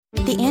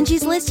The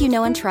Angie's List you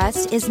know and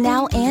trust is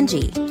now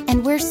Angie,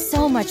 and we're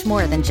so much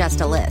more than just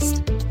a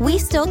list. We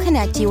still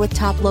connect you with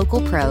top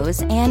local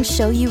pros and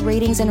show you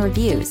ratings and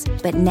reviews,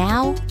 but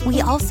now we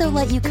also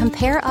let you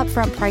compare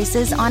upfront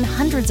prices on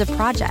hundreds of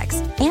projects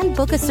and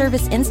book a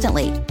service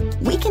instantly.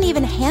 We can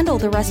even handle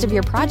the rest of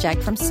your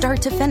project from start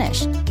to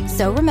finish.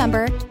 So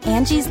remember,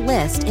 Angie's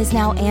List is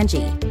now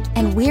Angie,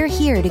 and we're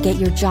here to get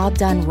your job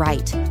done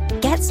right.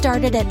 Get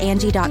started at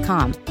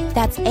Angie.com.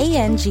 That's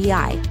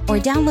ANGI, or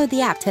download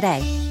the app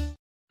today.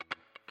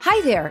 Hi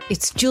there,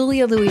 it's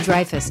Julia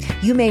Louis-Dreyfus.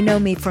 You may know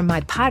me from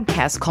my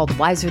podcast called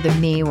Wiser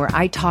Than Me, where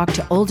I talk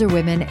to older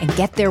women and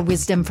get their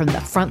wisdom from the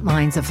front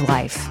lines of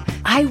life.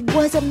 I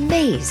was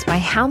amazed by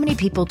how many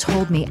people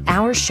told me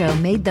our show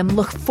made them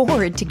look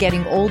forward to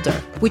getting older,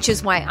 which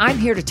is why I'm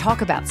here to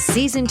talk about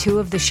season 2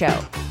 of the show.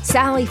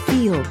 Sally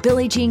Field,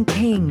 Billie Jean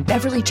King,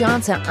 Beverly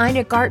Johnson,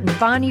 Ina Garten,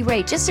 Bonnie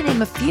Raitt, just to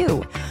name a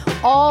few.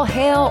 All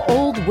hail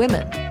old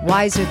women.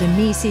 Wiser Than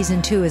Me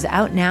season 2 is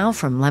out now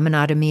from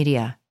Lemonada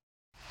Media.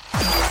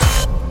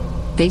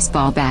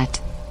 Baseball bat,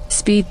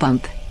 speed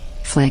bump,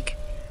 flick,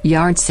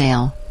 yard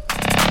sale.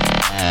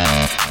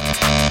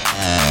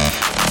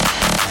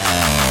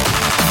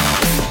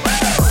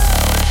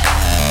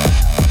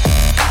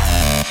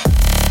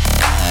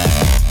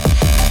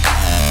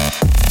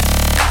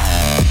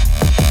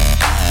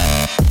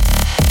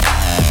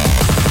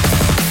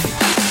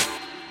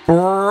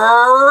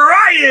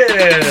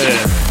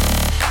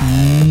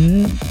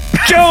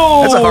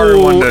 Joe! That's a harder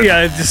one to...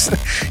 Yeah, just...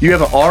 You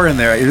have an R in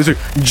there. There's a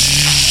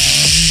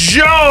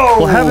Joe!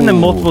 Well, having the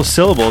multiple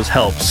syllables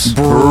helps.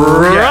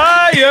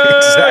 Brian! Yeah,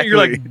 Exactly. You're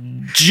like,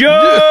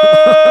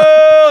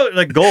 Joe!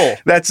 Like, goal.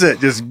 That's it.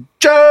 Just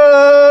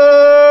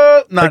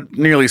Joe! Not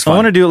nearly as fun. I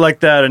want to do it like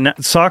that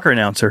soccer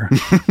announcer.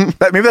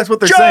 Maybe that's what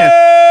they're Joe! saying.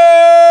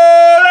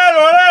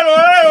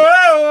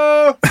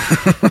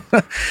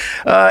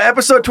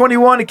 Episode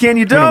 21 of Can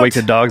You I'm going Don't? to wake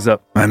the dogs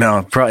up. I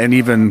know. Probably, and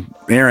even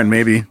Aaron,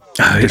 maybe.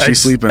 If she's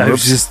sleeping. I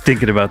was Whoops. just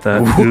thinking about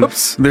that.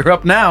 Whoops. They're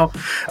up now.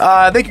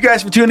 Thank you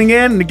guys for tuning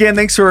in. And again,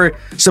 thanks for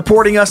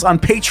supporting us on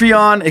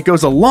Patreon. It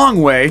goes a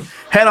long way.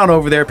 Head on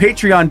over there,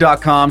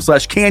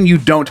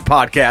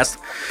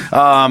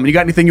 patreon.com/canyouDon'tPodcast. You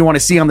got anything you want to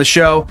see on the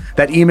show?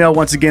 That email,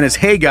 once again, is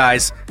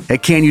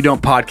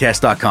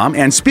heyguys@canyouDon'tPodcast.com.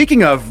 And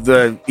speaking of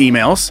the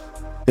emails,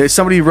 there's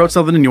somebody who wrote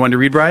something and you wanted to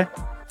read, Brian?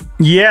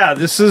 Yeah,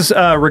 this is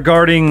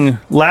regarding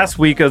last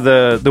week of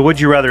the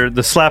Would You Rather,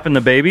 the slapping the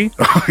baby.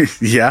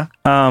 Yeah.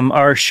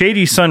 Our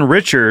shady son,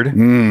 Richard,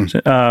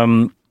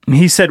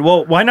 he said,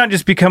 well, why not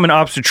just become an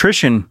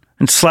obstetrician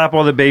and slap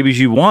all the babies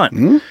you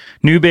want?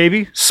 New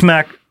baby,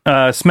 smack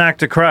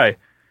to cry.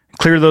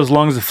 Clear those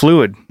lungs of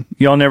fluid.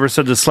 Y'all never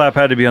said the slap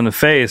had to be on the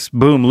face.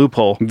 Boom,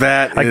 loophole.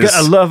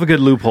 I love a good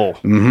loophole.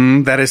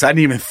 That is, I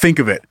didn't even think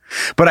of it.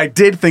 But I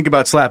did think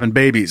about slapping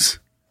babies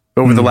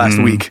over the last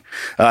week.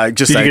 Did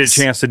you get a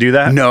chance to do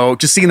that? No,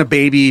 just seeing a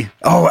baby.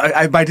 Oh,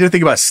 I did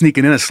think about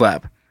sneaking in a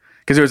slap.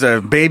 Because there was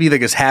a baby that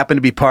just happened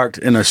to be parked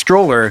in a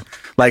stroller,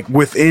 like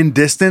within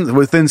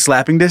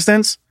slapping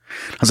distance.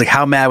 I was like,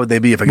 how mad would they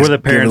be if I Were the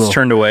parents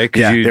turned away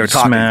because you they were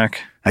talking. smack?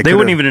 They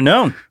wouldn't even have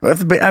known.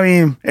 I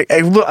mean,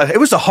 it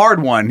was a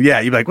hard one. Yeah,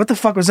 you'd be like, what the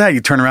fuck was that?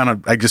 You turn around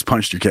and I just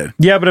punched your kid.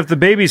 Yeah, but if the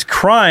baby's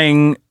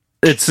crying,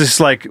 it's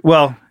just like,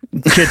 well,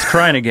 kid's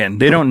crying again.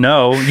 They don't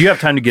know. You have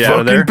time to get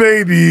out of there.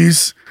 Fucking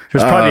babies.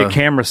 There's probably a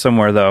camera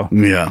somewhere, though.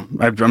 Yeah,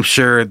 I'm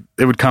sure it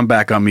would come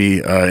back on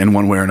me in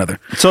one way or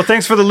another. So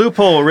thanks for the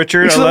loophole,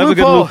 Richard. I love a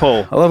good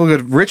loophole. I love a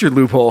good Richard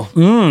loophole.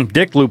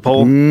 Dick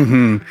loophole.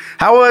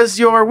 How was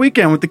your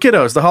weekend with the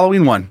kiddos, the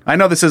Halloween one? I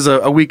know this is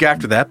a week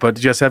after that, but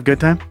did you guys have a good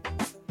time?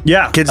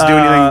 Yeah. Kids do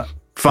anything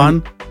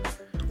fun?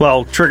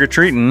 Well,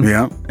 trick-or-treating.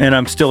 Yeah. And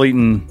I'm still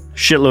eating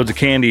shitloads of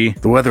candy.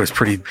 The weather was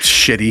pretty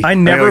shitty. I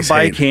never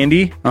buy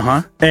candy.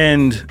 Uh-huh.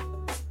 And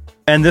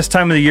this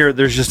time of the year,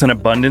 there's just an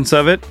abundance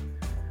of it.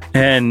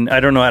 And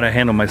I don't know how to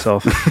handle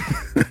myself.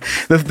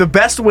 The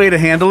best way to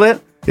handle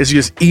it is you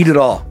just eat it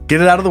all.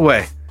 Get it out of the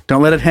way.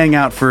 Don't let it hang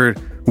out for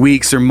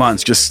weeks or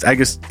months. I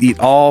just eat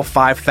all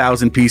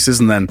 5,000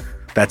 pieces and then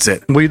that's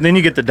it. Well, then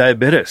you get the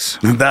diabetes.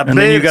 And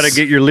then you got to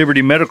get your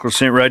Liberty Medical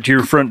sent right to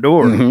your front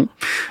door.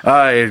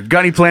 Got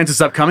any plans this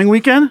upcoming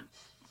weekend?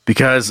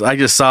 Because I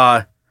just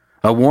saw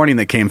a warning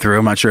that came through.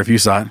 I'm not sure if you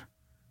saw it.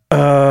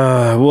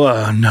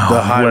 Well, no.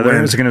 The high weather.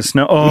 wind. Is it going to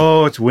snow?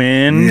 Oh, it's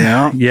wind.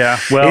 Yeah.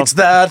 Well, it's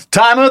that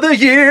time of the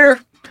year.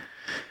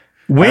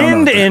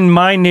 Wind in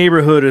my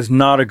neighborhood is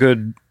not a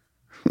good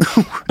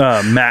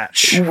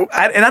match. And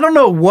I don't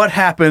know what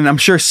happened. I'm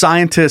sure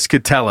scientists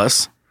could tell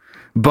us,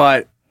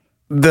 but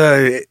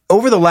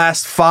over the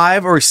last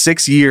 5 or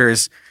 6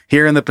 years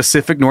here in the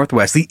Pacific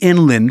Northwest, the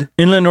inland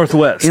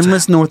Northwest,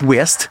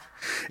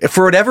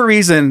 for whatever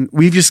reason,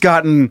 we've just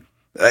gotten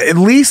at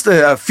least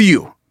a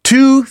few,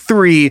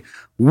 2-3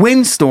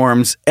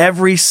 windstorms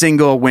every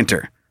single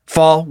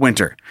fall,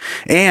 winter.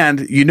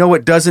 And you know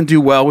what doesn't do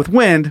well with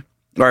wind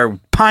are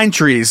pine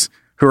trees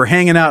who are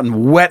hanging out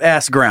in wet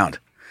ass ground.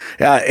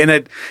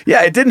 It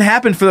didn't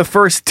happen for the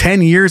first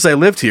 10 years I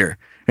lived here.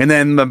 And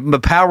then the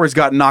powers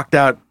got knocked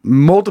out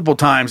multiple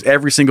times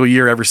every single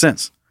year ever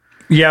since.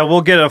 Yeah,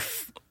 we'll get a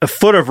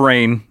foot of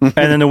rain, and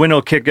then the wind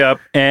will kick up.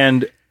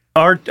 And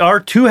our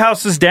 2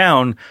 houses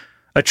down,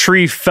 a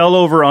tree fell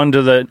over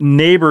onto the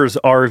neighbor's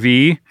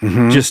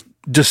RV, just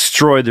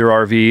destroyed their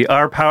RV.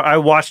 I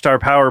watched our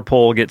power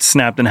pole get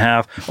snapped in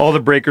half. All the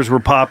breakers were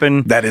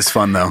popping. That is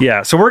fun, though.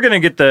 Yeah, so we're going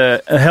to get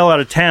the hell out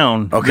of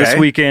town this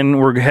weekend.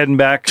 We're heading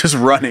back. Just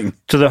running.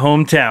 To the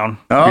hometown.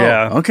 Oh,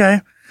 yeah. Okay.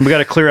 We got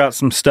to clear out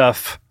some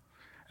stuff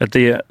at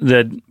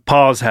the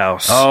Pa's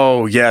house.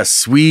 Oh,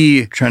 yes.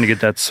 We trying to get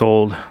that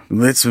sold.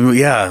 We haven't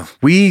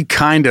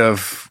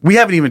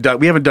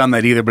done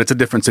that either, but it's a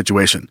different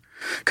situation.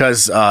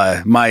 Because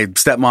my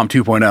stepmom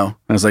 2.0,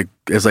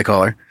 as I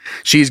call her,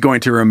 she's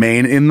going to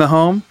remain in the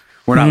home.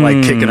 We're not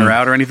like kicking her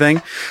out or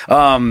anything.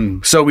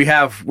 So we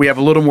have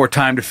a little more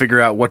time to figure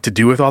out what to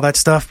do with all that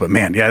stuff. But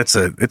man, yeah, it's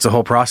a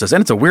whole process,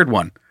 and it's a weird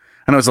one.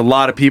 I know there's a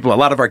lot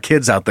of our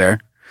kids out there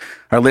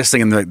are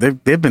listening, and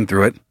they've been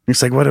through it.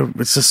 It's like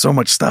it's just so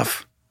much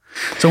stuff,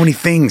 so many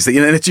things that,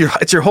 and it's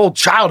your whole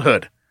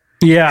childhood.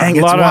 Yeah, Dang,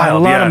 a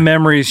lot of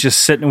memories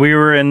just sitting. We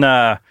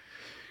were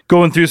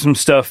going through some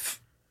stuff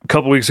a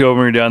couple weeks ago when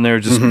we were down there,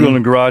 just going in the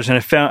garage, and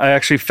I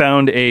actually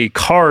found a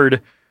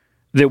card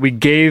that we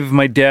gave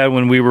my dad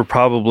when we were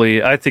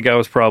I think I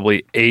was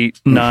probably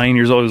 8, 9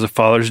 years old. It was a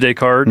Father's Day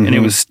card, and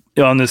it was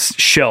on this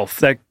shelf.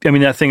 That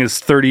thing is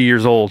 30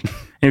 years old.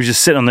 And it was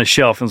just sitting on the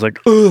shelf, and it's like,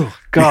 oh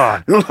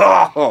God!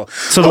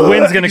 So the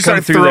wind's going to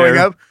come through there.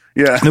 Up.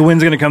 Yeah, the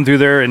wind's going to come through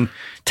there and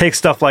take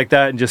stuff like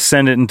that and just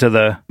send it into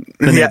the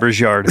neighbor's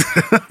yard.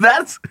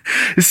 That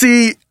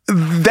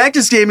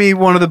just gave me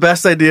one of the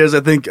best ideas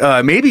I think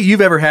maybe you've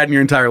ever had in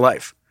your entire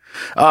life.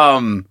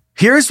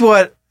 Here's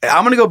what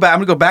I'm going to go back. I'm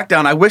going to go back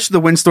down. I wish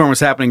the windstorm was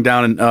happening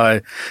down in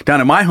my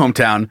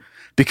hometown,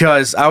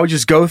 because I would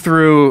just go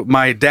through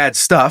my dad's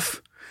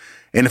stuff.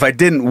 And if I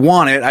didn't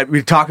want it,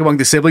 we'd talk among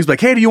the siblings,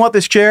 like, hey, do you want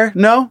this chair?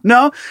 No?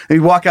 And we'd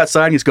walk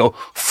outside and just go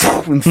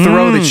and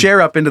throw the chair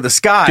up into the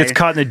sky. Gets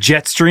caught in the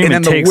jet stream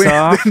and takes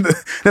off.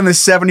 Then the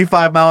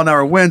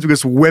 75-mile-an-hour winds would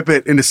just whip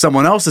it into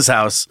someone else's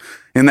house.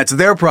 And that's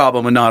their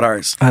problem and not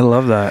ours. I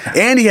love that.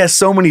 And he has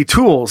so many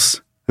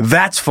tools.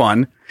 That's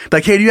fun.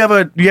 Like, hey, do you have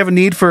a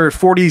need for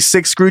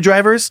 46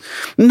 screwdrivers?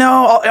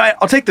 No,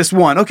 I'll take this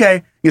one.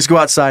 Okay. You just go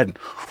outside.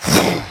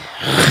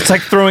 It's like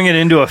throwing it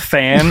into a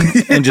fan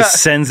and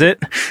just sends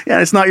it.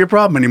 Yeah, it's not your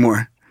problem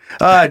anymore.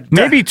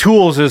 Maybe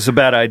tools is a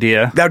bad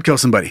idea. That would kill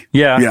somebody.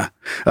 Yeah.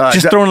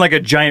 Just throwing like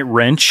a giant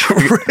wrench.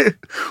 And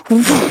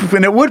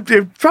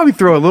it'd probably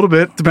throw a little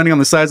bit, depending on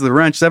the size of the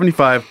wrench.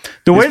 75.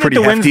 The way that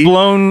the wind's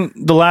blown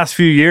the last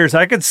few years,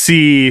 I could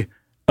see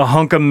a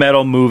hunk of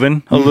metal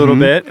moving a little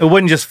bit. It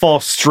wouldn't just fall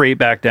straight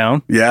back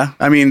down. Yeah.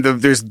 I mean,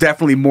 there's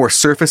definitely more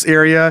surface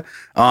area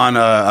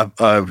on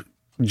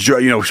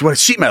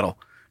sheet metal.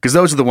 Because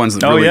those are the ones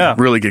that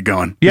really get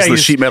going. Yeah, the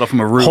sheet metal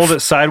from a roof. Hold it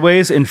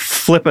sideways and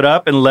flip it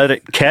up and let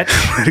it catch.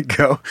 Let it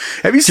go.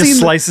 Have you seen? Just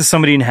slices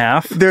somebody in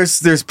half.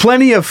 There's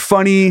plenty of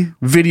funny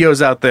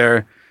videos out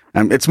there.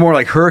 It's more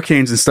like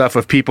hurricanes and stuff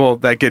of people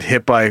that get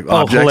hit by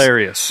objects.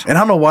 Hilarious. And I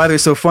don't know why they're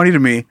so funny to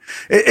me.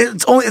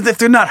 It's only if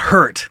they're not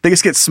hurt. They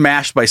just get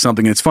smashed by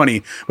something and it's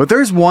funny. But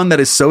there's one that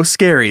is so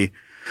scary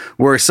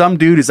where some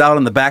dude is out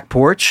on the back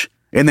porch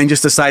and then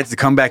just decides to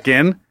come back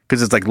in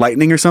because it's like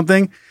lightning or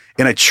something.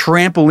 And a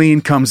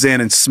trampoline comes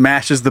in and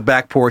smashes the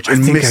back porch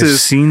and misses I've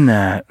seen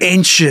that.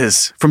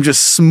 Inches from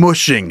just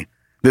smushing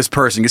this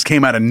person. Just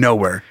came out of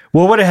nowhere.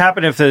 What would have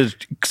happened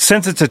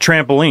since it's a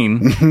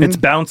trampoline, it's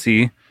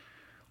bouncy,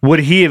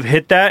 would he have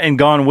hit that and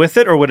gone with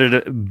it, or would it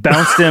have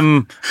bounced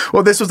him?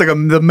 Well, this was like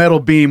the metal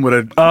beam would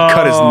have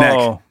cut his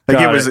neck. Like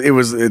it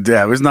was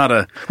not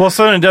a... Well,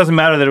 so then it doesn't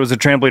matter that it was a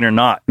trampoline or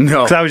not.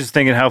 No. Because I was just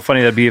thinking how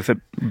funny that'd be if it...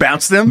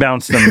 Bounced him?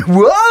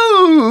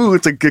 Whoa!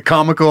 It's like a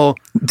comical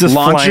just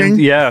launching. Flying,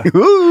 yeah.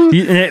 And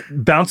it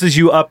bounces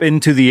you up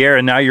into the air,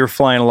 and now you're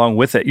flying along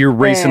with it. You're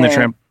racing the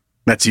tramp.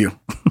 That's you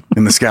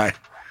in the sky.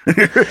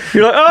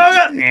 You're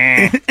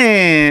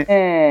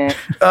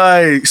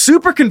like,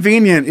 super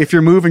convenient if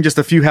you're moving just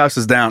a few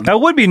houses down.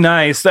 That would be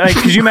nice.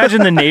 Could you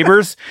imagine the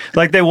neighbors?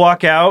 Like they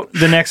walk out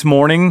the next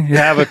morning,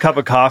 have a cup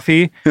of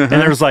coffee, and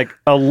there's like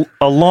a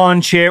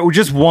lawn chair, or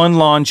just one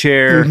lawn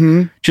chair,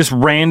 just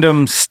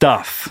random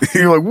stuff.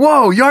 You're like,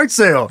 whoa, yard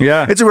sale.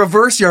 Yeah. It's a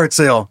reverse yard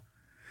sale.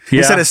 Yeah.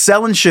 Instead of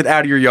selling shit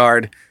out of your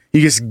yard, you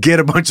just get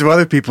a bunch of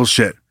other people's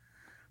shit.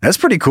 That's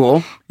pretty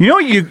cool. You know,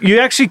 you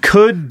actually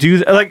could do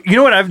that. Like, you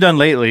know what I've done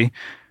lately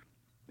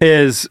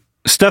is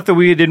stuff that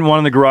we didn't want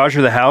in the garage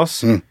or the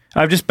house.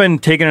 I've just been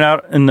taking it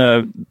out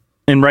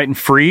and writing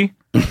free.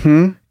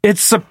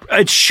 It's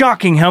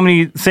shocking how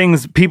many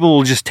things people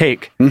will just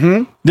take.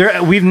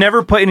 We've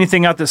never put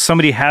anything out that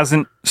somebody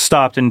hasn't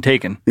stopped and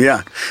taken.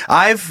 Yeah.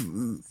 I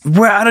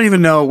don't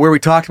even know where we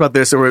talked about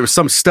this, or it was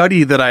some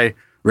study that I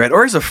read,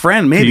 or as a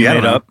friend, maybe. I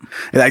don't know.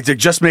 Like, they're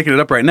just making it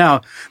up right now.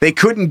 They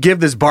couldn't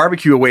give this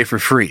barbecue away for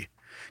free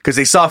because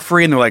they saw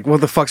free and they're like, what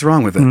the fuck's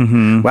wrong with it?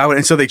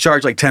 And so they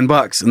charged like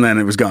 $10 and then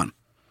it was gone.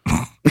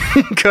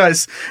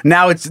 Because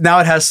now it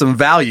has some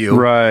value.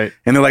 Right.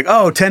 And they're like,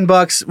 oh,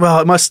 $10.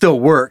 Well, it must still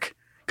work.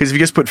 Because if you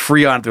just put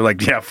free on it, they're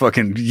like, yeah,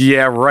 fucking,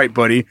 yeah, right,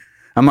 buddy.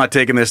 I'm not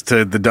taking this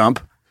to the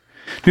dump.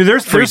 Dude,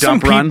 there's some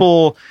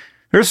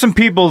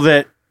people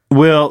that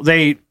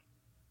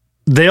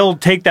they'll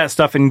take that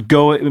stuff and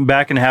go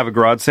back and have a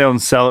garage sale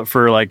and sell it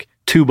for like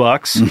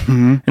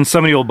 $2, and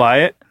somebody will buy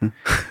it.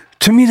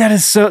 To me, that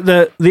is so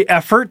the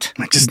effort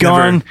just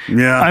gone.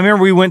 Never, yeah. I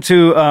remember we went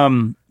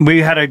to we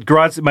had a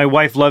garage. My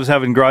wife loves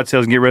having garage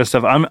sales and get rid of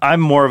stuff.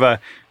 I'm more of a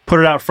put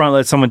it out front,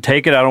 let someone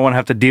take it. I don't want to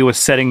have to deal with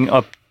setting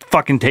up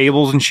fucking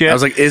tables and shit. I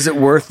was like, is it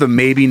worth the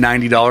maybe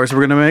 $90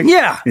 we're gonna make?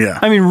 Yeah.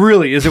 I mean,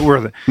 really, is it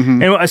worth it?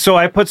 And so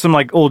I put some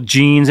like old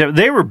jeans.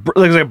 They were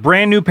like a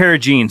brand new pair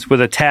of jeans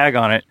with a tag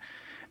on it,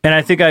 and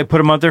I think I put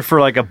them out there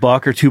for like $1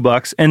 or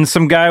 $2. And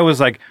some guy was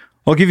like,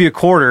 I'll give you a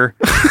quarter.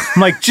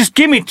 I'm like, just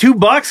give me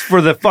 $2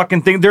 for the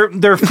fucking thing. They're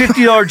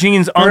 $50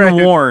 jeans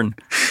unworn.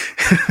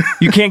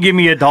 You can't give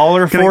me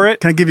 $1 for it?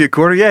 Can I give you a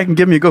quarter? Yeah, I can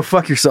give me go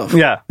fuck yourself.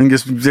 Yeah. And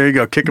just, there you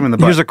go. Kick him in the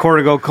butt. Here's a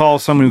quarter. Go call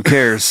someone who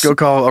cares. Go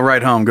call a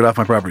ride home. Get off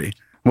my property.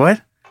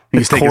 What? And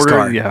you take his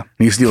car. Yeah.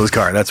 And you steal his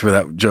car. That's where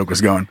that joke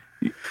was going.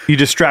 You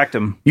distract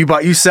him.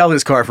 You sell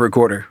his car for a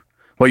quarter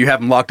while you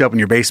have him locked up in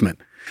your basement.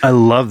 I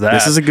love that.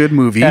 This is a good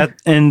movie.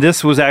 And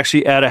this was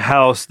actually at a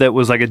house that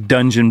was like a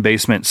dungeon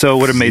basement. So it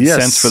would have made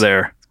sense for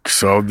there.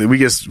 So we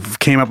just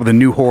came up with a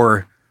new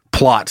horror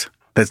plot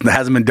that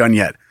hasn't been done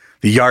yet.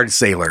 The Yard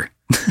Sailor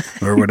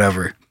or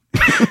whatever.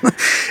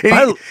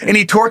 and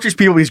he tortures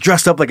people. He's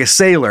dressed up like a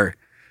sailor.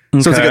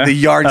 So it's like the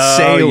Yard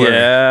Sailor.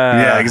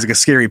 Yeah, he's like a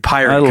scary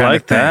pirate kind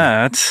of thing.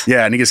 That.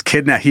 Yeah, and he gets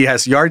kidnapped. He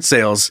has yard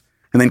sales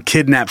and then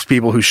kidnaps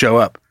people who show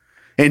up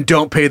and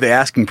don't pay the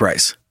asking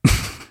price.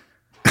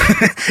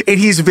 And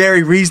he's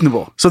very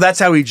reasonable. So that's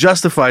how he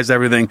justifies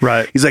everything.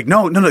 Right. He's like,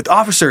 no,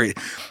 officer,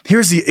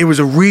 it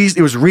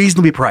was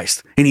reasonably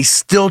priced. And he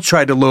still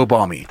tried to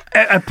lowball me.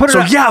 Yeah,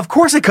 of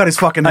course I cut his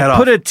fucking head off.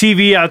 I put a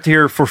TV out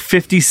here for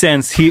 50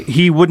 cents.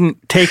 He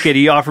wouldn't take it.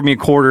 He offered me a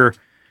quarter.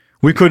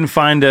 We couldn't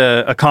find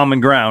a common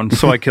ground,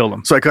 so I killed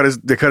him. So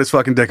they cut his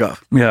fucking dick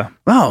off. Yeah.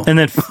 Oh. And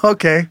then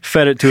okay.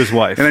 Fed it to his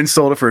wife. And then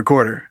sold it for a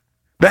quarter.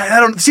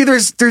 I don't see.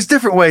 There's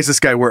different ways this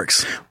guy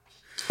works.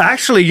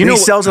 Actually, he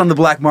sells it on the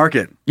black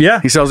market.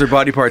 Yeah. He sells their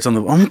body parts on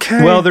the...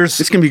 Okay. Well, it's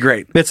going to be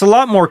great. It's a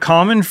lot more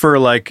common for,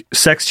 like,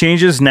 sex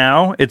changes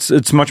now.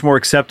 It's much more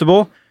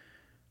acceptable.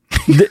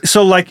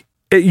 So, like,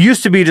 it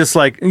used to be just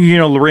like,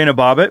 Lorena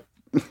Bobbitt.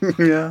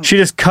 Yeah. She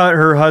just cut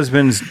her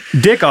husband's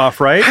dick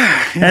off, right?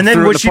 Yeah, and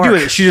then what'd she do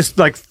with it? She just,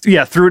 like,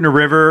 threw it in a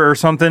river or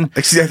something.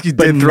 She did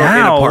throw it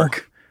in a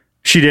park.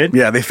 She did?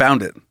 Yeah, they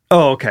found it.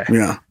 Oh, okay.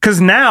 Yeah.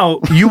 Because now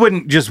you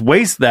wouldn't just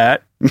waste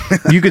that.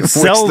 You could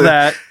sell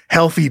that.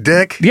 Healthy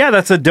dick. Yeah,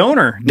 that's a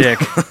donor dick.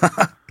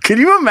 Can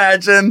you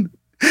imagine?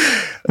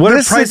 What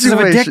do prices of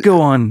a dick go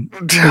on?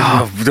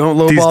 Don't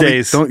lowball these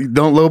days.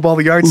 Don't lowball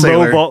the yard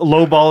sailor.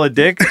 Lowball a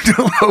dick.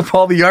 Don't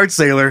lowball the yard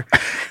sailor.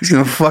 He's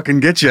gonna fucking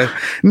get you.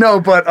 No,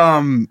 but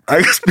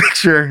I just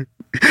picture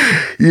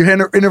you're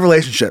in a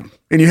relationship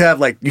and you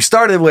have you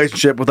started a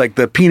relationship with like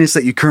the penis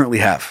that you currently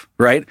have,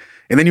 right?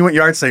 And then you went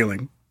yard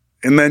sailing.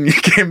 And then you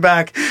came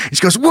back, and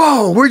she goes,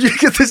 whoa, where'd you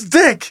get this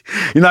dick?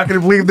 You're not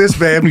going to believe this,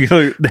 babe.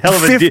 The hell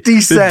of a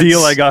 50 cents. deal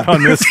I got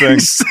on this thing.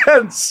 50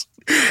 cents.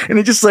 And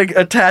it just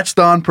attached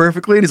on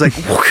perfectly. And he's like,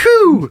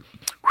 whoo.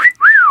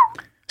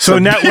 So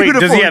now, wait,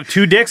 does he have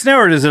two dicks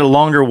now, or is it a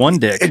longer one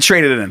dick? It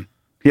traded it in.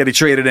 He had to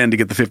trade it in to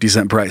get the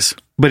 50-cent price.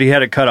 But he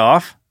had it cut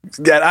off?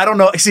 Yeah, I don't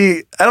know.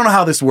 See, I don't know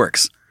how this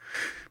works.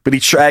 But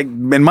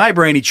in my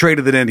brain, he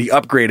traded it in, he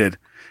upgraded,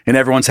 and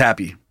everyone's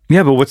happy.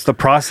 Yeah, but what's the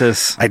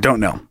process? I don't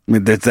know. I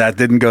mean, that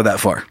didn't go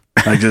that far.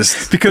 I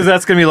just because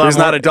that's gonna be a lot. There's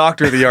not a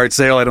doctor at the yard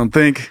sale. I don't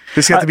think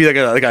this has to be like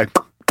a.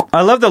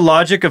 I love the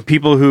logic of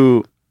people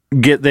who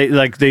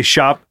they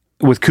shop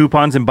with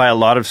coupons and buy a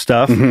lot of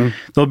stuff. Mm-hmm.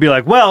 They'll be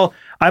like, "Well,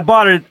 I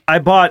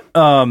bought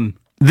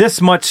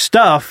this much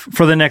stuff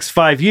for the next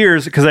 5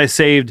 years because I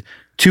saved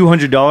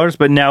 $200,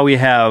 but now we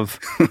have."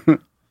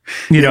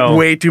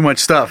 Way too much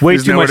stuff.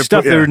 There's nowhere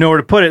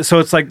to put it. So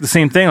it's like the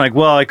same thing. Like,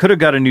 well, I could have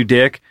got a new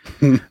dick,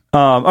 or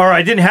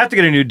I didn't have to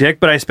get a new dick,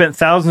 but I spent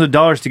thousands of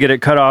dollars to get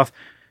it cut off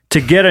to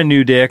get a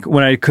new dick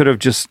when I could have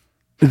just.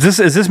 Is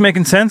this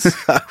making sense?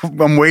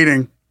 I'm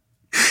waiting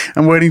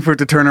for it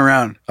to turn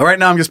around. Right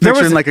now, I'm just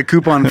picturing like a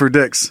coupon for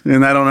dicks,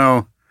 and I don't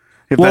know.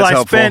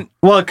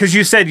 Because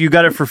you said you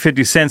got it for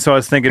 50 cents, so I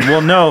was thinking,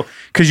 well, no,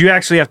 because you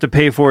actually have to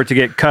pay for it to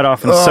get cut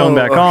off and sewn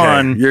back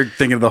on. You're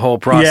thinking of the whole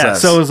process. Yeah,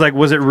 so it was like,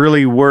 was it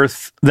really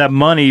worth that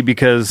money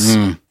because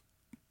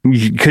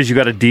you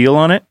got a deal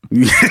on it?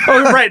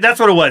 Oh, right, that's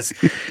what it was.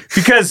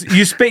 Because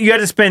you had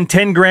to spend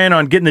 $10,000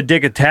 on getting the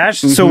dick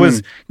attached, so it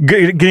was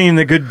getting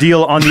the good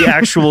deal on the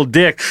actual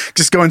dick.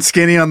 Just going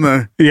skinny on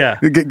the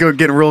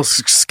getting real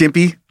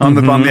skimpy on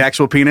the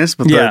actual penis,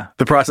 but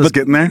the process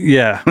getting there.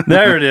 Yeah,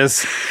 there it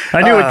is.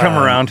 I knew it'd come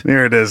around.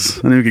 There it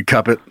is. I knew we could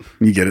cup it.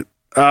 You get it.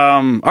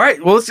 All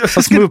right. Well,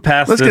 let's move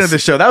past. Let's get into the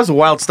show. That was a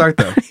wild start,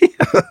 though.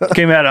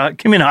 Came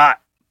in hot.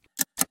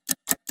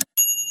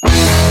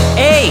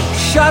 Hey,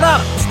 shut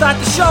up! Start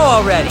the show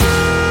already.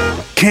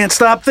 Can't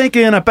stop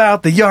thinking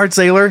about the yard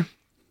sailor.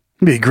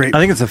 It'd be great. I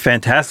think it's a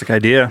fantastic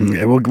idea.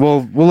 Yeah,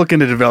 we'll look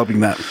into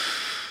developing that.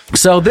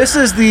 So this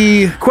is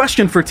the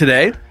question for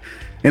today,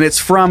 and it's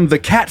from The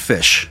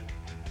Catfish.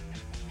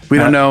 We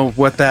don't know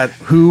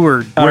who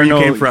or where you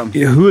came from.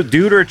 Who, a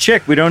dude or a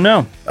chick? We don't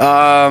know.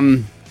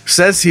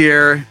 Says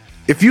here,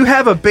 if you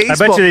have a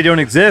baseball... I bet you they don't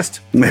exist.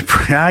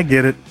 I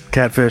get it.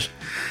 Catfish.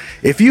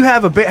 If you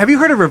have have you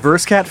heard of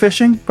reverse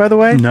catfishing, by the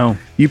way? No.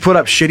 You put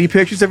up shitty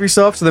pictures of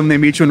yourself, so then when they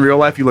meet you in real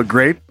life, you look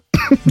great.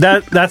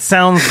 That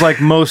sounds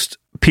like most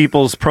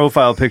people's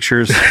profile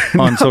pictures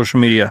on social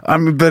media.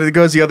 But it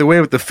goes the other way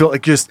with the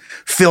just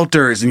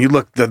filters, and you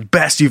look the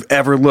best you've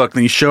ever looked.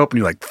 Then you show up and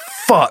you're like,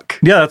 "Fuck."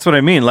 Yeah, that's what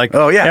I mean. Like,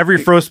 oh yeah, every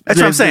first. That's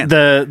what I'm saying.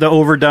 The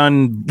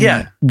overdone,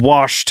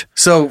 washed.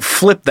 So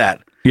flip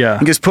that. Yeah,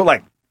 and just put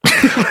like.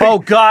 Oh,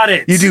 got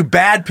it. You do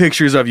bad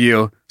pictures of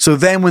you, so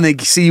then when they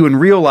see you in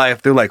real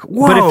life, they're like,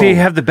 "Whoa!" But if they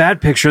have the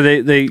bad picture,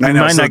 they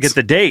might not get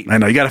the date. I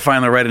know you got to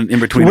find the right in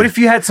between. What if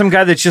you had some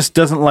guy that just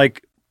doesn't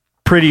like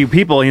pretty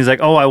people, and he's like,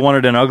 "Oh, I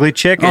wanted an ugly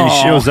chick," and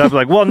he shows up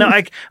like, "Well, no,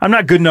 I'm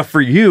not good enough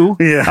for you.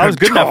 Yeah, I was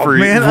good enough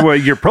for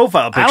your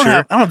profile picture.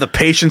 I don't have the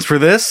patience for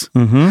this."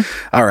 Mm-hmm.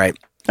 All right.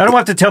 I don't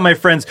have to tell my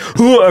friends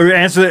who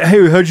answer that.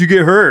 Hey, how'd you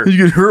get her?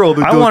 You get her all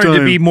the time. I wanted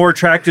to be more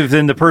attractive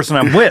than the person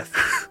I'm with.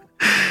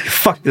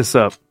 Fuck this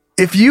up.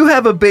 If you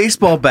have a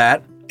baseball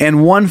bat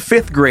and one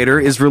fifth grader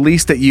is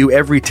released at you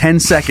every 10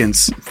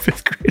 seconds,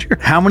 fifth grader,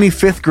 how many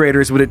fifth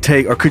graders would it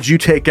take, or could you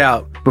take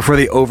out before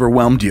they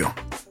overwhelmed you?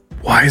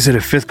 Why is it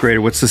a fifth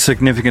grader? What's the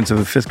significance of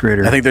a fifth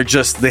grader? I think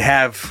they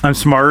have... I'm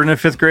smarter than a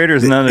fifth grader?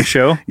 Isn't that a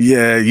show?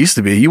 Yeah, it used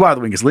to be. You are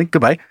the weakest link.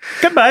 Goodbye.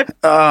 Goodbye.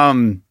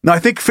 No, I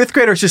think fifth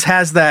graders just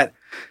has that,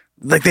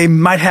 like they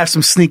might have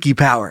some sneaky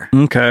power.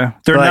 Okay.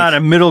 They're not a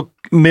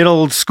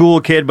middle school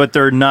kid, but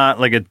they're not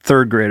like a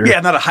third grader. Yeah,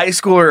 not a high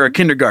schooler or a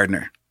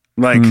kindergartner.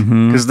 Like,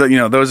 because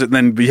those are,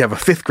 then we have a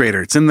fifth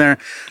grader. It's in there.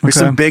 There's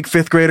some big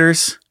fifth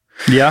graders.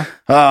 Yeah.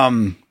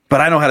 But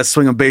I know how to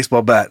swing a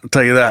baseball bat. I'll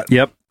tell you that.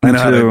 Yep. I know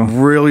how to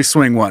really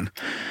swing one.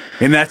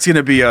 And that's going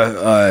to be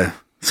a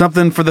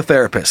something for the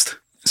therapist.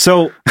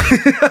 So,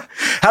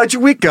 how'd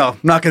your week go? I'm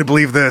not going to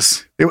believe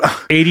this.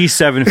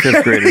 87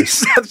 fifth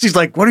graders. She's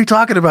like, what are you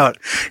talking about?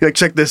 You're like,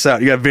 check this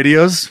out. You got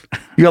videos?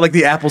 You got like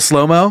the Apple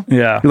slow-mo?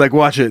 Yeah. You're like,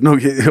 watch it. No,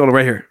 hold on,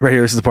 right here. Right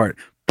here. This is the part.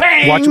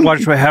 Bang!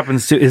 Watch what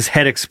happens to his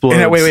head explodes.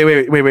 And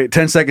wait.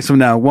 10 seconds from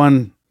now.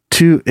 1,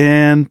 2,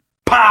 and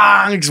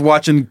pong! Just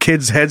watching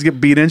kids' heads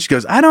get beat in. She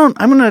goes, I'm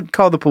going to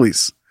call the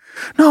police.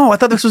 No, I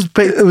thought this was...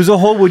 It was a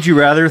whole would you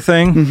rather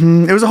thing.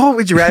 Mm-hmm. It was a whole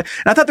would you rather.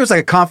 And I thought there was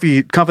like a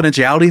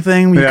confidentiality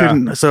thing. You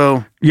couldn't...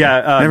 So...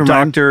 Yeah,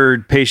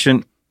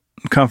 doctor-patient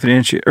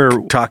confidential...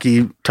 Or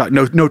talkie.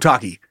 No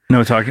talkie.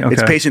 No talkie, okay.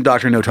 It's patient,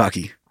 doctor, no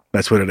talkie.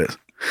 That's what it is.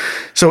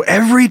 So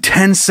every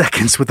 10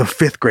 seconds with a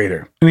fifth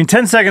grader. I mean,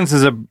 10 seconds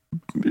is a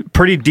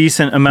pretty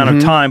decent amount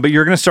of time, but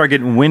you're going to start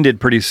getting winded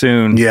pretty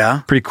soon.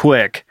 Yeah. Pretty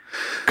quick.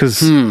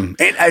 Because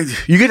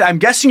I'm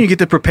guessing you get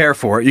to prepare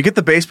for it. You get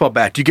the baseball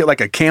bat. You get like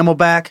a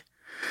Camelback,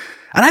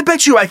 and I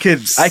bet you I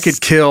could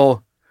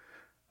kill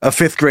a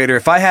fifth grader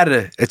if I had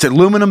it's an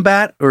aluminum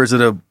bat or is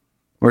it a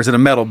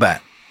metal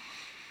bat?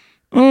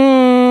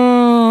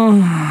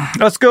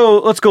 Let's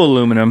go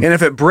aluminum. And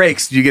if it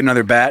breaks, do you get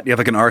another bat? You have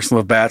like an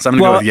arsenal of bats. I'm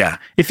gonna go with yeah.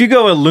 If you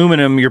go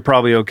aluminum, you're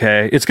probably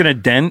okay. It's gonna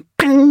dent.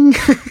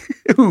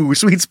 Ooh,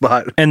 sweet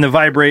spot. And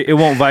it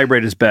won't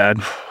vibrate as bad.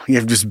 You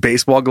have just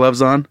baseball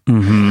gloves on.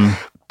 Mm-hmm.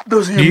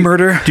 Those are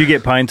murder. Do you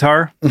get pine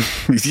tar?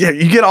 Yeah,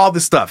 you get all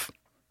this stuff.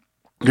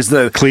 Because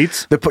the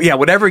cleats?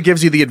 Whatever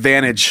gives you the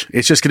advantage,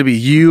 it's just going to be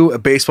you, a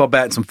baseball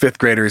bat, and some fifth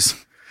graders.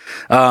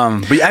 But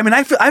I mean,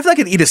 I feel like I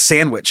could eat a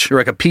sandwich or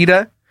like a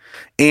pita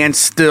and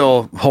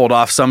still hold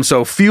off some.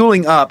 So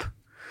fueling up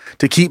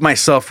to keep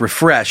myself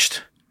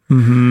refreshed.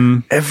 Mm-hmm.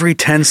 Every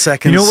 10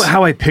 seconds. You know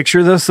how I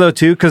picture this though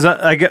too? Because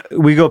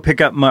we go pick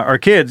up our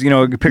kids.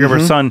 Pick up our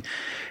son,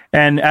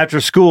 and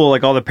after school,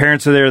 like all the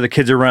parents are there. The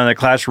kids are running the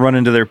class, run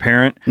into their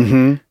parent.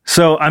 Mm-hmm.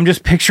 So I'm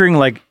just picturing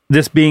like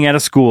this being at a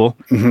school.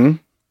 Mm-hmm.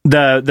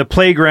 The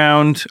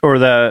playground or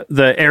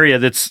the area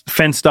that's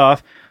fenced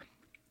off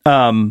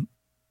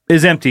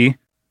is empty.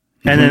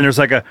 And then there's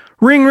like a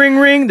ring, ring,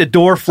 ring. The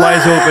door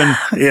flies open.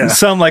 Yeah.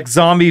 Some like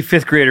zombie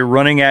fifth grader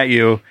running at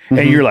you.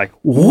 And you're like,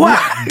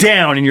 what?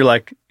 Down. And you're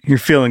like, you're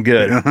feeling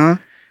good. Uh-huh.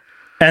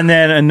 And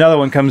then another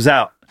one comes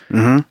out.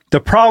 Mm-hmm. The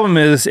problem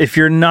is if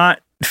you're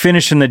not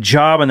finishing the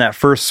job on that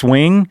first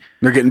swing,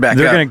 they're going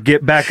to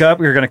get back up.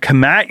 They're going to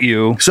come at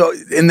you. So,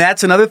 and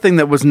that's another thing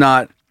that was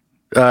not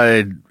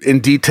in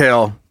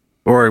detail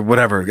or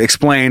whatever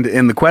explained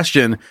in the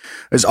question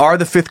is, are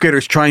the fifth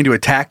graders trying to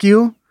attack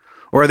you?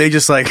 Or are they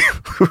just like,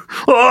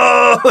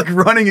 like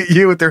running at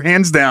you with their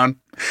hands down,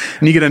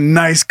 and you get a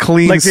nice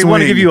clean like they swing.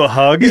 Want to give you a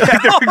hug? Yeah.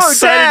 Like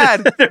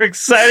Dad! They're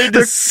excited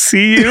to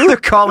see you. They're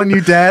calling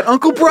you Dad.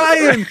 Uncle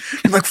Brian.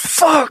 You're like,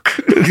 fuck.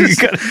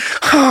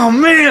 Oh,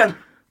 man.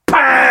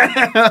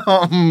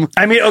 Bam!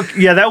 I mean, okay,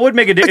 yeah, that would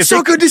make a difference. It's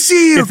so good to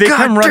see you. If they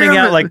come running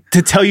out, like,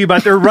 to tell you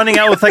about, they're running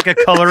out with, like, a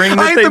coloring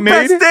that they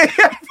made. Best day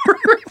ever.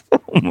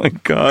 Oh, my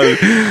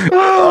God.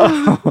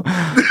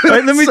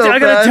 Right, I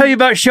got to tell you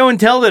about show and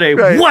tell today.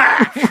 Right. Wow!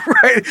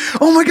 Right.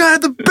 Oh, my God, I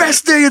had the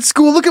best day at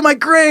school. Look at my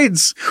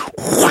grades.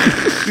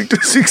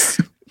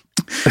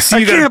 I see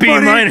you got a B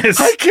minus.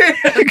 I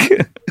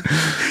can't.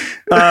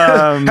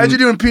 How'd you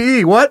do in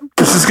PE? What?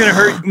 This is gonna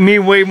hurt me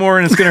way more,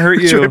 and it's gonna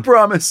hurt you. I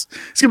promise.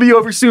 It's gonna be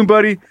over soon,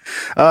 buddy.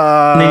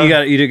 And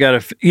then you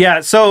gotta.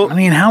 Yeah. So I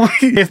mean, how?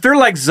 If they're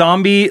like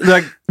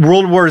like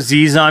World War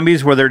Z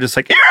zombies, where they're just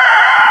like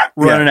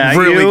running at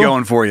you, really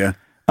going for you.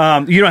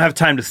 You don't have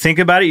time to think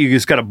about it. You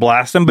just got to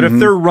blast them. But if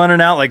they're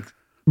running out, like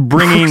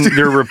bringing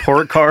their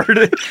report card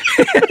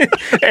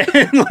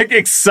and like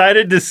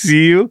excited to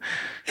see you,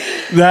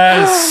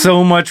 that is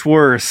so much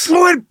worse.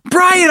 Lord,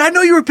 Brian, I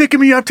know you were picking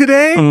me up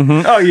today.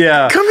 Mm-hmm. Oh,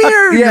 yeah. Come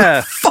here.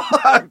 Yeah.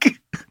 Fuck.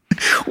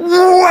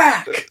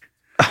 Whack.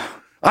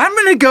 I'm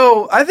going to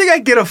go. I think I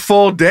get a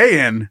full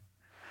day in,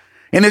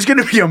 and there's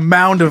going to be a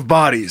mound of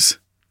bodies.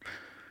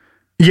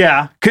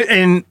 Yeah,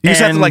 and you just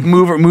have to like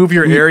move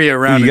your area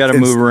around. You got to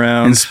move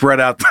around and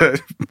spread out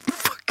the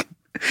fucking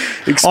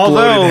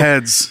exploded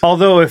heads.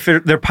 Although if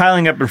they're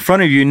piling up in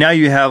front of you, now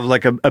you have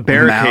like a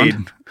barricade.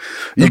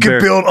 You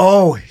could build.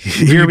 Oh,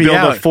 hear me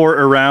out. Build a fort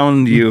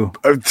around you.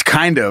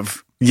 Kind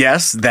of.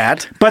 Yes,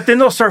 that. But then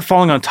they'll start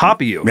falling on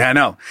top of you. Yeah, I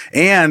know.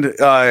 And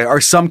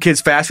are some kids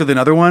faster than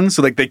other ones?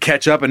 So like they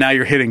catch up, and now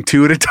you're hitting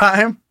 2 at a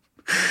time.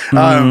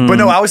 But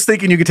no, I was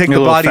thinking you could take the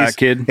bodies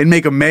and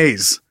make a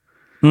maze.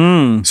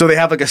 So they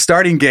have like a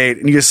starting gate,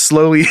 and you just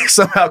slowly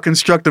somehow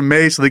construct a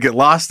maze so they get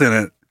lost in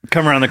it.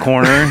 Come around the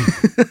corner.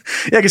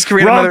 Yeah, just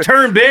create wrong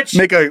turn, bitch.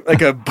 Make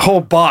a whole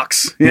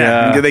box.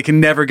 Yeah. They can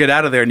never get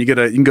out of there, and you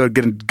can go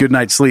get a good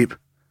night's sleep.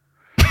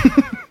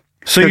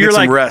 So you're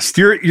like rest.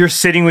 You're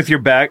sitting with your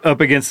back up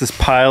against this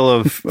pile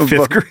of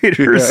fifth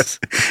graders,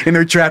 and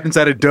they're trapped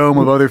inside a dome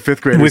of other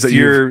fifth graders with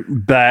your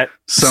bat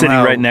sitting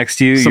right next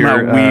to you.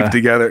 Somehow weaved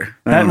together.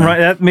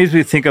 That makes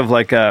me think of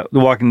like The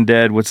Walking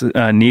Dead. What's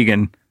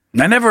Negan?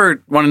 I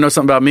never want to know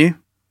something about me.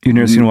 You've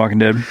never seen Walking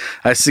Dead?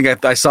 I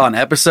think I saw an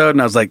episode, and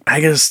I was like,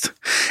 and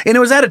it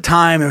was at a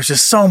time, there was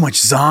just so much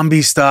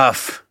zombie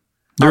stuff.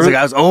 I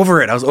was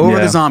over it. I was over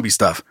the zombie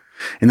stuff.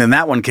 And then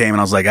that one came, and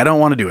I was like, I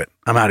don't want to do it.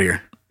 I'm out of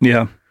here.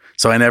 Yeah.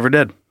 So I never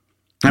did.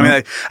 I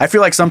mean, I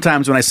feel like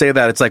sometimes when I say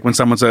that, it's like when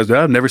someone says,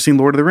 I've never seen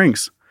Lord of the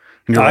Rings.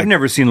 I've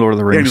never seen Lord of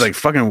the Rings. And you're like,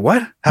 fucking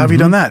what? How have you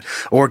done that?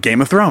 Or Game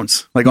of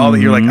Thrones. Like all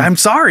that. You're like, I'm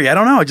sorry. I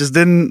don't know. It just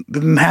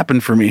didn't happen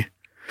for me.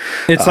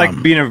 It's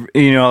like being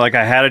like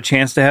I had a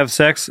chance to have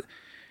sex.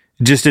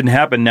 It just didn't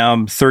happen. Now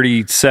I'm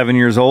 37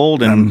 years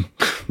old and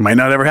might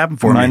not ever happen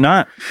for me. Might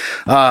not.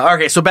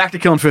 Okay. So back to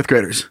killing fifth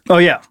graders. Oh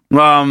yeah.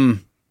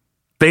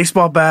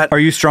 Baseball bat. Are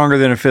you stronger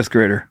than a fifth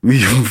grader?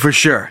 For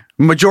sure.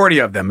 Majority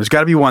of them. There's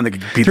got to be one that can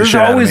beat the shit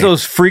out of me. There's always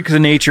those freaks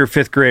of nature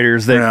fifth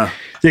graders that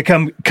they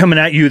coming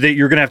at you that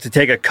you're going to have to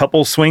take a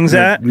couple swings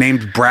at.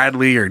 Named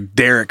Bradley or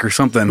Derek or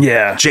something.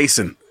 Yeah.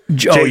 Jason.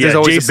 There's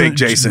always a big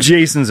Jason.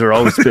 Jasons are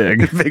always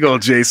big. Big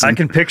old Jason. I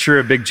can picture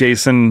a big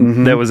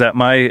Jason that was at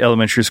my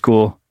elementary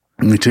school.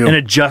 Me too. And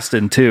a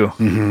Justin too.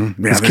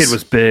 Mm-hmm. Yeah, this kid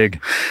was big.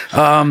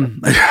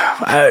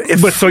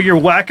 But so you're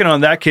whacking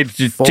on that kid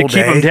to keep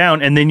him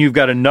down, and then you've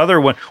got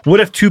another one. What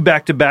if 2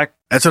 back-to-back?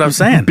 That's what I'm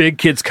saying. Big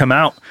kids come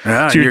out.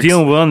 Yeah, so you're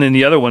dealing with one, and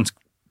the other one's.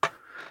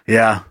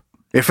 Yeah.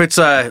 If it's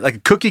like a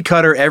cookie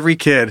cutter, every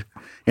kid,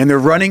 and they're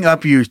running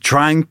up you,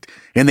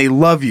 and they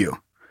love you.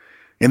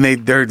 And they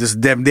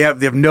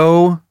have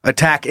no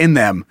attack in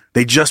them.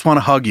 They just want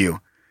to hug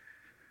you.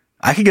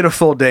 I could get a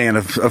full day in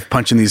of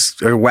punching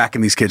these or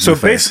whacking these kids in the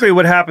face. So basically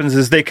what happens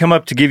is they come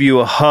up to give you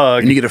a hug.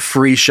 And you get a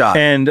free shot.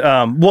 And,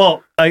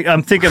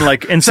 I'm thinking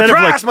like, instead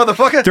Surprise, of like,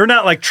 motherfucker! They're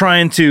not like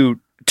trying to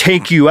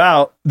take you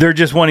out. They're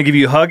just want to give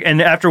you a hug.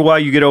 And after a while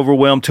you get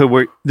overwhelmed to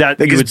where that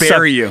they just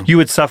bury you. You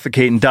would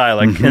suffocate and die.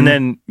 Like, and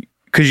then,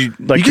 cause you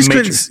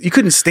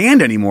couldn't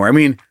stand anymore. I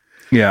mean,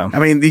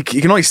 you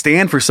can only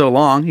stand for so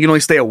long. You can only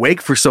stay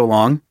awake for so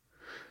long.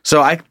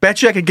 So I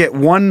bet you I could get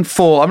I'm going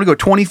to go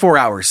 24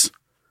 hours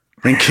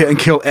and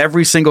kill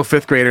every single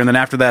fifth grader. And then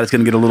after that, it's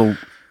going to get a little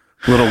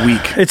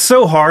weak. It's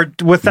so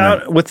hard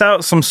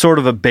without some sort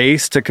of a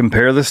base to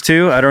compare this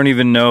to. I don't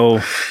even know.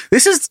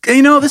 This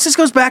just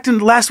goes back to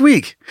last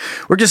week.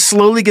 We're just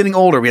slowly getting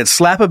older. We had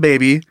slap a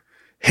baby,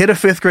 hit a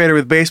fifth grader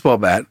with a baseball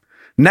bat.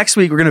 Next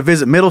week, we're going to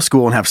visit middle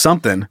school and have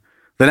something.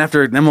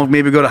 Then we'll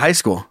maybe go to high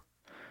school.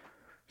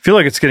 I feel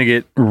like it's going to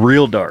get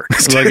real dark.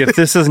 Like if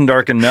this isn't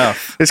dark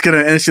enough,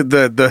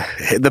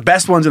 the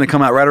best one's going to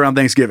come out right around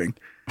Thanksgiving,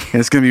 and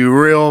it's going to be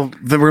real.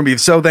 We're going to be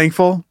so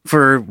thankful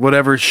for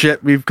whatever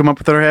shit we've come up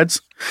with in our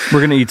heads. We're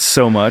going to eat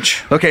so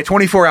much. Okay,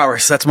 24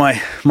 hours. That's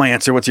my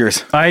answer. What's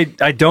yours? I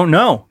don't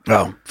know.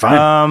 Oh,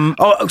 fine.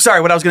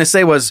 Sorry. What I was going to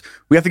say was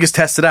we have to just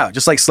test it out.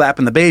 Just like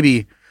slapping the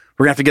baby,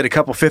 we're going to have to get a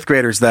couple fifth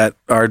graders that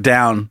are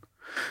down,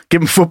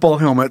 give them football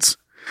helmets.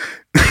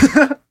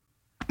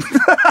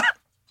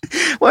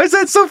 Why is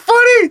that so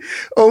funny?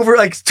 Over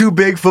like 2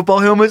 big football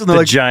helmets, and they're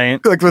like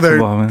giant, like with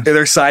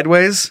they're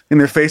sideways, and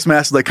their face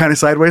mask is like kind of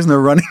sideways, and they're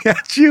running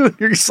at you. And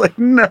you're just like,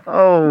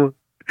 no,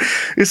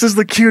 this is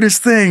the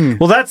cutest thing.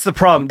 Well, that's the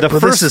problem.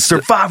 This is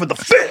survive with the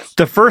fifth.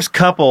 The first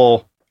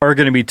couple are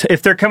going to be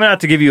if they're coming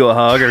out to give you a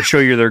hug or show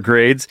you their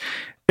grades,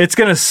 it's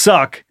going to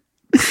suck.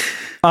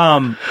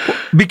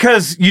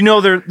 Because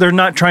they're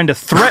not trying to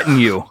threaten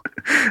you.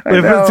 But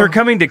if they're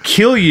coming to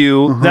kill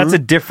you, that's a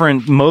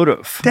different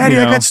motive. Daddy,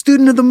 I got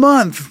student of the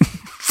month.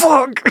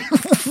 Fuck.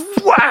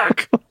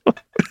 Whack.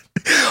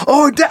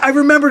 Oh, I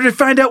remember to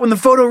find out when the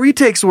photo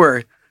retakes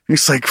were.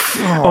 It's like,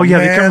 oh yeah,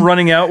 man. They come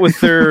running out with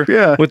their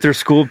with their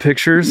school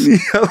pictures.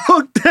 Yeah,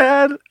 look,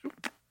 Dad.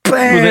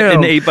 Bam. With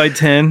an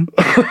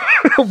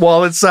 8x10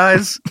 wallet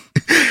size.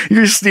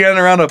 You're standing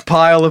around a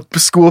pile of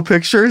school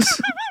pictures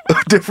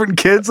of different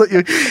kids.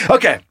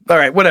 Okay, all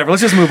right, whatever.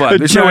 Let's just move on.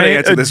 There's no way to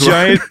answer this. A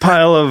giant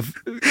pile of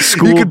school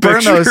pictures. You could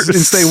burn those and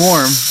stay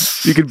warm.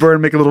 You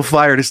could make a little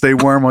fire to stay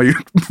warm while you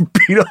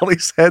beat all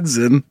these heads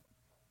in.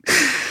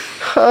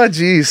 Oh,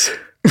 jeez.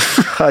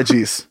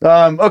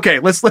 Okay,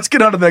 let's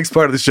get on to the next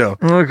part of the show.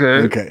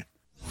 Okay.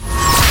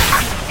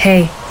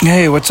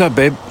 Hey, what's up,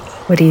 babe?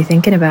 What are you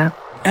thinking about?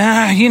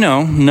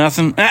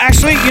 Nothing.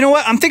 Actually, you know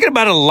what? I'm thinking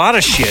about a lot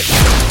of shit.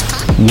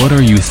 What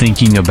are you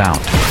thinking about?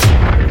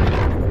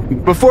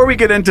 Before we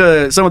get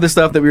into some of the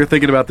stuff that we were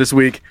thinking about this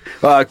week,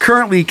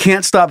 currently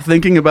can't stop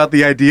thinking about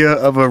the idea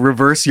of a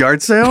reverse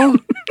yard sale.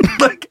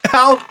 Like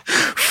how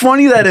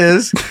funny that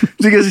is,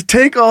 because you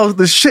take all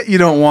the shit you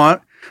don't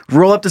want,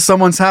 roll up to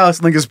someone's house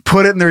and then just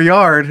put it in their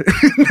yard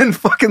and then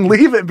fucking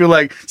leave it and be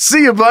like,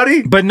 see you,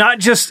 buddy. But not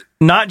just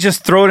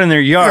throw it in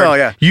their yard. Oh,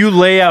 yeah. You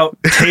lay out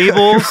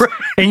tables right.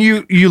 And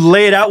you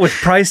lay it out with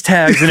price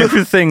tags and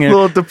everything.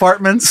 Little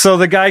departments. So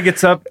the guy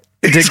gets up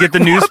to get the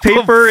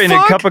newspaper and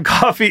a cup of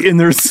coffee, and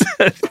there's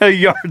a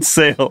yard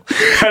sale.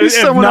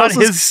 Someone not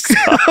his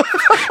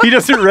stuff. He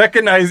doesn't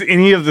recognize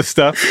any of the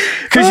stuff.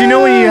 Because when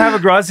you have a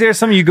garage sale or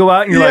something, you go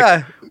out and you're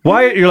like,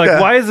 why? You're like,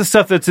 why is the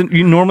stuff that's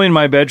normally in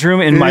my bedroom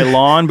in my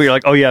lawn? But you're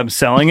like, oh yeah, I'm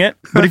selling it.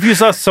 But if you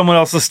saw someone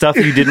else's stuff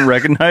that you didn't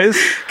recognize,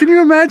 can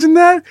you imagine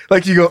that?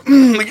 Like you go,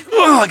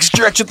 like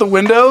stretch at the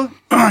window.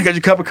 Got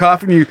your cup of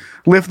coffee and you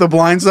lift the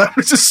blinds up.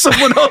 It's just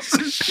someone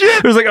else's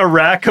shit. There's like a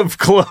rack of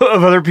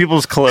other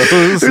people's clothes.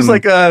 There's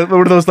like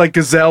one of those like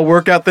gazelle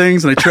workout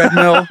things and a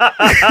treadmill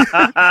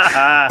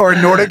or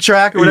a Nordic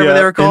track or whatever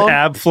they were called. An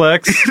ab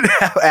flex,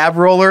 ab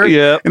roller,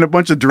 and a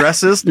bunch of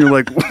dresses. And you're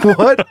like,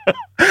 what?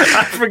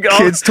 I forgot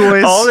kids'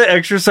 toys. All the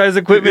exercise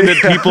equipment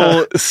that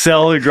people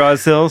sell at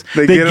garage sales.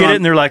 They get it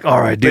and they're like, all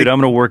right, dude,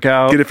 I'm going to work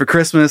out. Get it for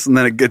Christmas and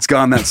then it's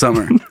gone that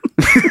summer.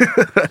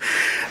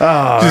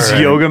 Just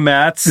yoga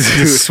mats,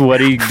 just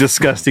sweaty,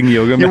 disgusting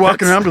yoga mats. You're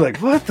walking around and be like,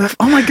 what the?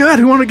 Oh my God,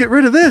 who want to get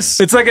rid of this?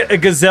 It's like a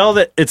gazelle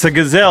it's a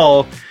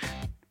gazelle.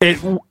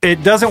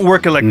 It doesn't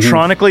work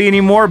electronically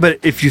anymore, but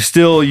if you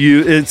still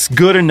it's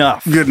good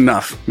enough. Good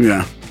enough,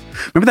 yeah.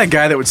 Remember that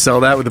guy that would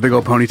sell that with the big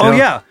old ponytail? Oh,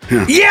 yeah.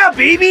 Yeah,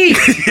 baby!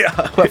 Yeah,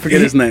 I forget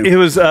his name. It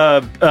was,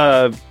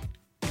 I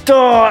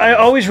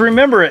always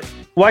remember it.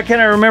 Why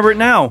can't I remember it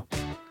now?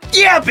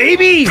 Yeah,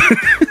 baby!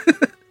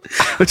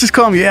 Let's just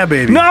call him Yeah,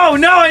 baby. No,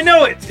 I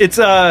know it. It's,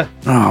 oh,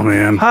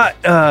 man.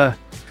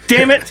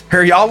 Damn it.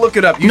 Harry, I'll look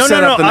it up. You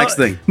set up the next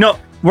thing. No,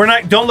 we're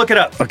not. Don't look it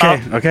up.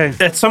 Okay.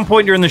 At some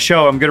point during the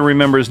show, I'm going to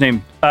remember his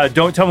name.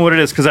 Don't tell me what it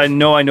is, because I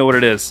know what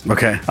it is.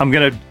 Okay. I'm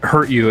going to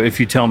hurt you if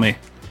you tell me.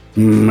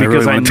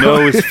 Because I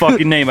know his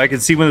fucking name. I can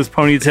see with his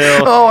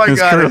ponytail. Oh my his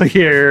God. curly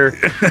hair.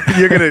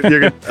 You're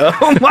gonna.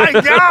 Oh my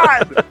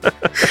God!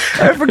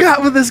 I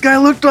forgot what this guy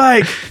looked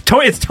like.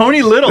 It's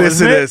Tony Little. Yes,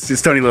 isn't it? is.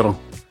 It's Tony Little.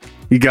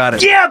 You got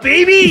it. Yeah,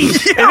 baby.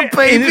 Yeah,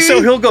 baby. And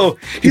so he'll go.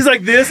 He's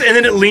like this, and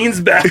then it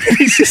leans back.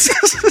 He's just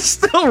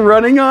still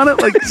running on it,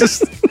 like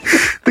just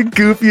the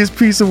goofiest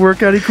piece of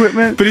workout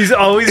equipment. But he has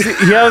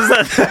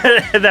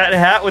that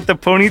hat with the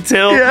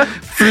ponytail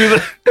through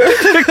the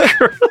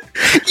curl.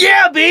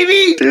 Yeah,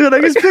 baby. Dude, I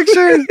can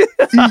picture you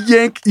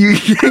yank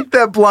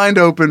that blind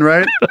open,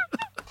 right?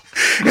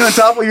 And on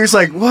top of it, you're just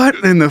like, what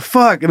in the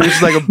fuck? And it's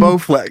just like a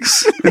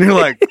Bowflex. And you're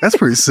like, that's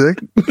pretty sick.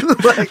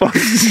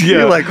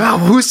 You're like, wow,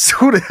 who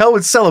the hell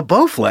would sell a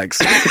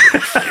Bowflex?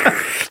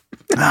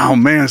 Oh,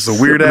 man, it's a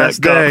weird-ass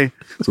day.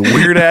 It's a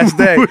weird-ass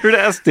day.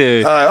 Weird-ass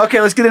day.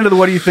 Okay, let's get into the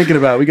what are you thinking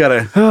about? We got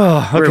to...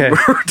 okay.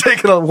 We're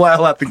taking a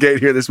while out the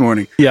gate here this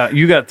morning. Yeah,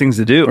 you got things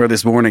to do. Or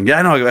this morning. Yeah,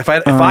 I know. If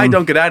I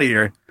don't get out of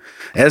here,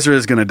 Ezra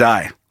is going to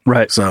die.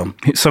 Right. So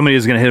somebody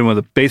is going to hit him with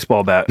a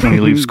baseball bat when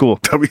he leaves school.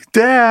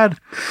 Dad.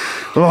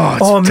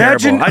 Oh,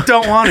 imagine. Terrible. I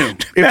don't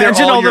want to. If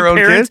imagine all your the own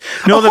parents.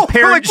 kids. No, the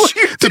parents.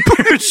 The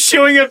parents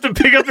showing up to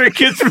pick up their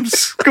kids from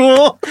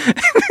school.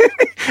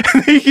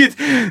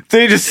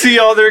 they just see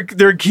all their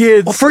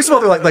kids. Well, first of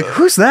all, they're like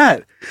who's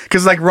that?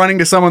 Because like running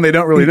to someone they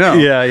don't really know.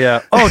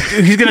 Yeah. Oh,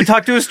 he's going to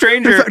talk to a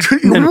stranger.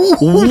 And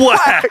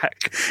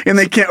whack. And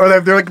they can't,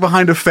 or they're like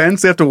behind a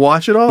fence. They have to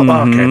watch it all.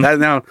 Oh,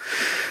 okay.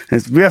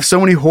 We have so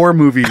many horror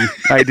movie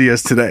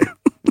ideas today.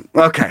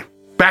 Okay.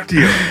 Back to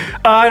you.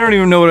 I don't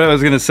even know what I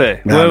was going to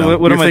say.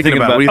 What am I thinking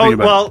about? What do you think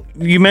about? Well,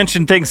 you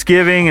mentioned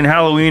Thanksgiving and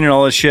Halloween and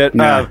all this shit.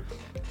 Yeah.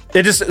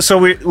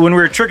 When we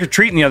were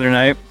trick-or-treating the other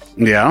night.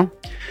 Yeah.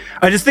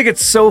 I just think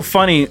it's so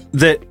funny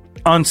that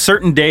on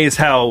certain days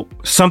how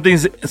something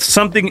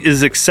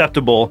is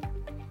acceptable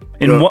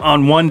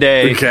on one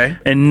day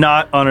and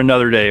not on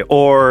another day,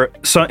 or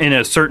in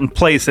a certain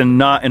place and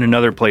not in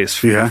another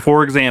place. Yeah.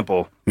 For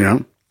example,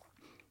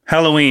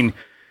 Halloween,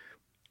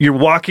 you're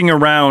walking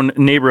around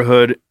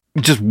neighborhood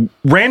just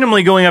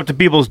randomly going up to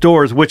people's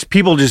doors, which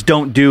people just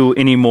don't do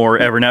anymore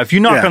ever. Now, if you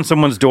knock on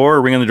someone's door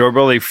or ring on the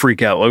doorbell, they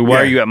freak out. Like, why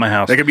are you at my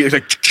house? They could be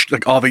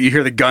like all that. You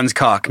hear the guns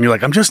cock, and you're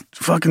like, I'm just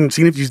fucking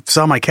seeing if you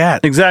saw my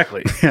cat.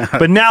 Exactly.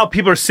 But now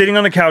people are sitting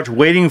on the couch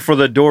waiting for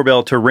the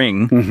doorbell to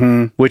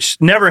ring, which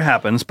never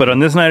happens, but on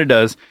this night it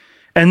does.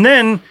 And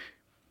then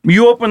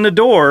you open the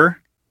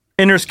door,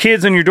 and there's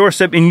kids on your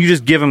doorstep, and you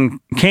just give them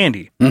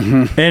candy.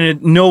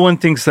 And no one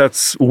thinks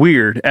that's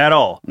weird at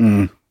all.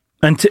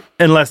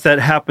 Unless that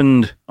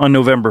happened on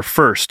November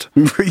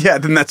 1st. Yeah,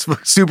 then that's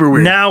super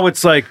weird. Now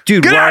it's like,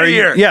 dude, get why out are of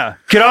here. Yeah,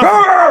 get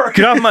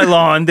off my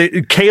lawn.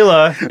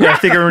 Kayla, I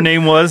think her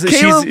name was.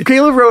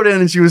 Kayla wrote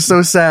in and she was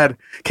so sad.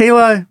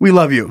 Kayla, we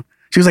love you.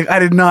 She was like, I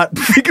did not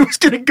think it was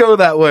going to go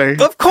that way.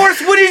 Of course.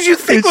 What did you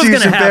think was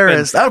going to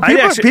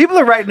happen? People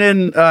are writing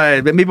in,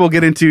 maybe we'll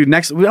get into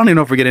next. We don't even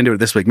know if we get into it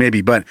this week,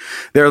 maybe, but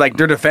they're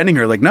defending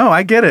her. Like, no,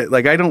 I get it.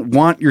 Like, I don't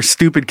want your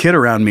stupid kid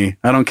around me.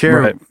 I don't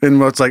care. Right.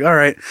 And it's like, all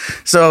right.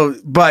 So,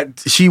 but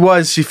she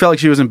felt like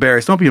she was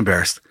embarrassed. Don't be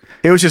embarrassed.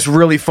 It was just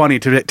really funny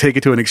to take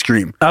it to an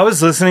extreme. I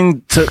was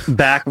listening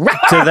back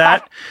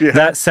to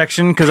that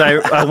section because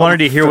I wanted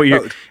to hear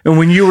what and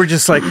when you were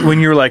just like, see,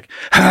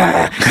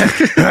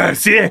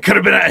 it could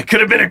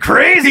have been a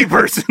crazy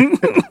person.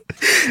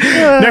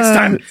 Next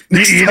time,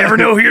 you never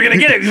know who you're gonna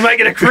get. You might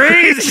get a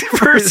crazy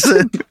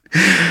person.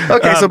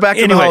 Okay, so back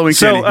to the Halloween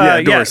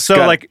candy.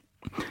 So like,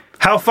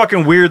 how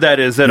fucking weird that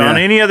is that on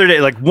any other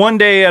day, like one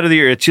day out of the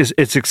year,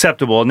 it's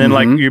acceptable, and then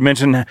like you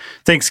mentioned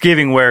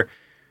Thanksgiving where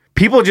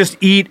people just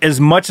eat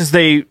as much as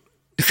they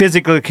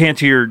physically can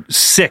till you're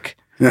sick.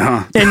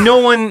 And no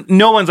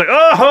one's like,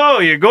 oh,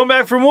 you're going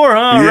back for more, huh?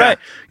 All right.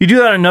 You do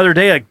that another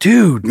day, like,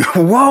 dude,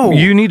 whoa.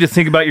 You need to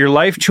think about your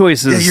life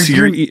choices.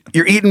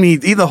 You're eating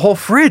the whole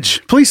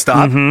fridge. Please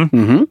stop.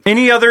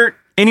 Any other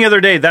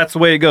day, that's the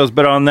way it goes.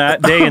 But on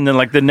that day and then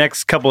like the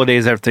next couple of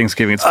days after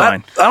Thanksgiving, it's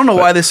fine. I don't know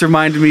why this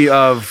reminded me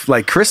of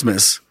like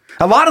Christmas.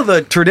 A lot of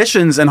the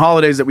traditions and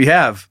holidays that we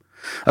have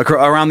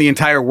around the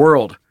entire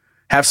world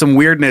have some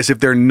weirdness if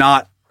they're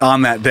not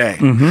on that day.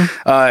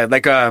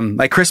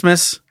 Like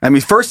Christmas. I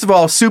mean, first of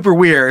all, super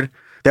weird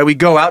that we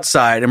go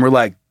outside and we're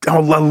like,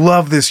 oh, I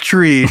love this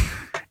tree.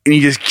 And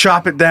you just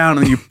chop it down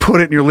and you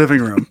put it in your living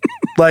room.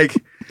 Like,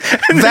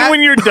 and then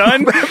when you're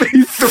done,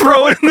 you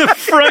throw it in the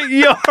front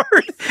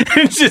yard and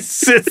it just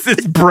sits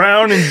this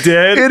brown and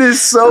dead. It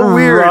is so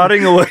weird.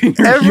 Rotting away in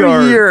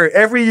your yard.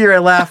 Every year I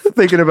laugh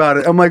thinking about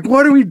it. I'm like,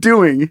 what are we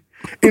doing?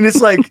 And it's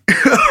like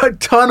a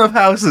ton of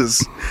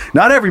houses.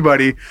 Not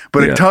everybody,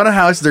 but a ton of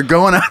houses. They're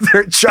going out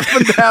there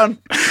chopping down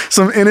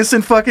some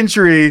innocent fucking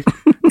tree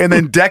and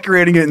then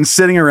decorating it and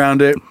sitting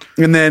around it.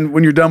 And then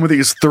when you're done with it,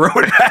 you just throw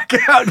it back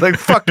out. Like,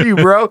 fuck you,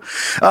 bro.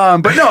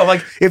 But no,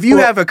 like if you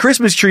have a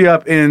Christmas tree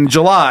up in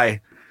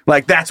July,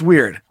 like that's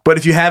weird. But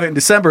if you have it in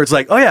December, it's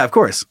like, oh yeah, of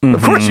course.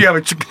 Of course you have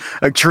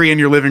a tree in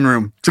your living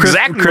room. It's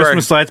exactly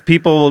Christmas lights.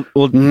 People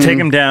will take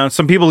them down.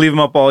 Some people leave them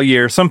up all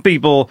year. Some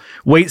people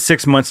wait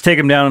 6 months, take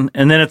them down,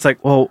 and then it's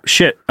like, well,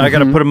 shit, I got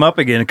to put them up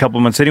again in a couple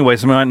months anyway,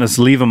 so I might just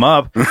leave them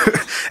up.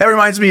 That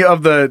reminds me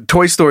of the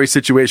Toy Story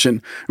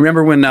situation.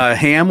 Remember when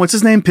Ham, what's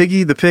his name?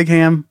 Piggy, the pig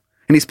Ham?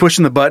 And he's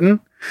pushing the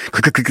button.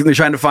 They're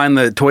trying to find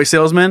the toy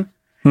salesman.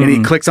 And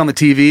he clicks on the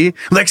TV.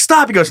 Like,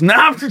 stop. He goes,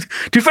 nah,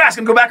 too fast.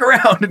 I'm going to go back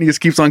around. And he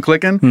just keeps on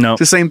clicking. No. It's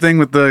the same thing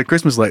with the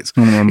Christmas lights.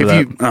 I remember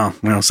that.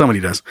 Well,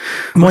 somebody does.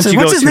 Once you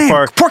go what's his too name?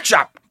 far. Pork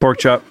chop.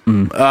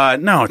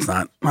 No, it's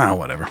not. Oh,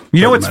 whatever.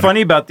 You know what's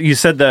funny about, you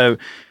said the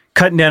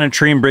cutting down a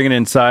tree and bringing it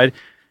inside.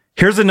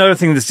 Here's another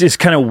thing that's just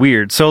kind of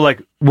weird. So,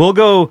 like, we'll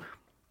go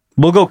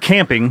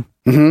camping.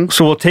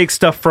 So we'll take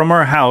stuff from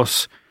our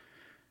house,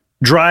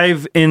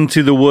 drive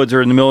into the woods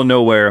or in the middle of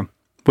nowhere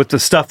with the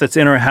stuff that's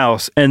in our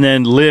house, and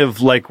then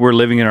live like we're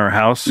living in our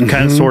house,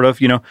 kind of, sort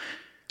of, you know.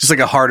 Just like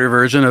a harder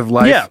version of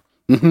life. Yeah.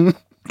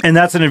 And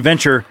that's an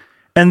adventure.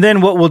 And then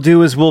what we'll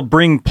do is we'll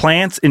bring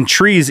plants and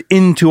trees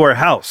into our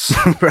house.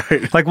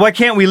 Right. Like, why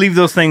can't we leave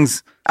those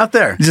things out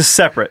there? Just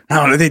separate. I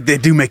don't know. They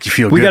do make you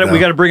feel good, though. We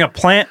got to bring a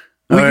plant.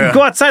 We can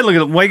go outside and look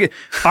at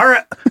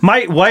them.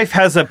 My wife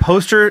has a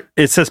poster.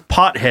 It says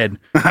pothead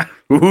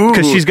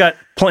because she's got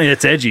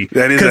it's edgy.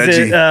 That is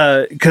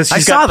edgy. Because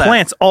she's got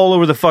plants all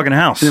over the fucking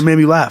house. It made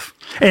me laugh.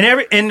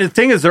 And the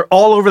thing is, they're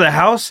all over the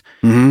house.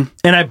 And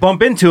I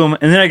bump into them,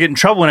 and then I get in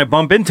trouble when I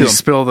bump into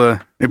them.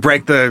 They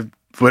break the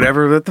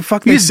whatever. What the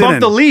fuck? You just bump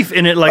the leaf,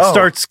 and it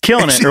starts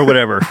killing it or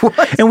whatever.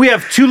 And we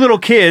have two little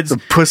kids, the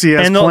pussy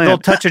ass, and they'll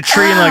touch a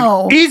tree and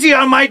like, easy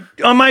on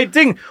my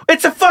thing.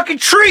 It's a fucking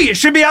tree. It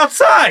should be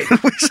outside.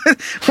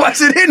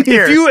 Why's it in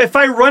here? If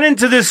I run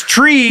into this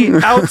tree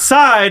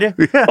outside,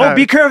 be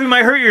careful, you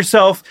might hurt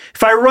yourself.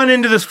 If I run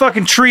into this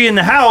fucking tree in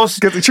the house,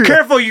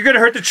 careful, you're gonna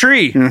hurt the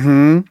tree. You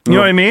know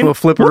what I mean? We'll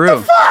flip a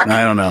roof.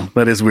 I don't know.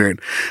 That is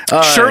weird.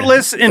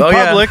 Shirtless in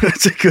public. Yeah.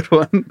 That's a good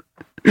one.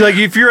 Like,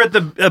 if you're at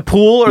the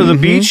pool or the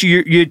beach,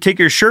 you take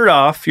your shirt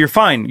off, you're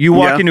fine. You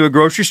walk into a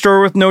grocery store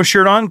with no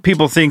shirt on,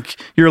 people think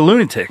you're a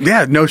lunatic.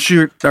 Yeah, no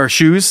shirt or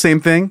shoes, same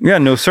thing. Yeah,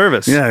 no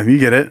service. Yeah, you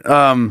get it.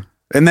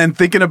 And then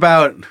thinking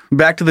about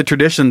back to the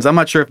traditions, I'm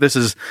not sure if this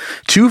is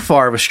too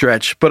far of a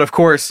stretch, but of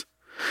course,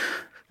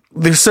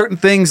 there's certain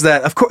things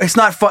that, of course, it's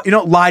not fun. You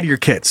don't lie to your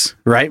kids,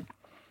 right?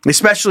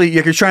 Especially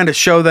if you're trying to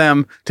show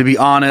them to be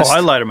honest. Oh,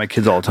 I lie to my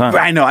kids all the time.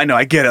 I know,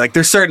 I get it. Like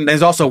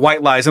there's also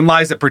white lies and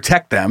lies that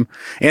protect them,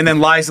 and then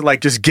lies that like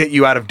just get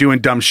you out of doing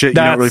dumb shit you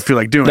don't really feel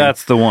like doing.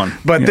 That's the one.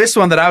 But this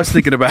one that I was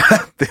thinking about,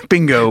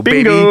 bingo,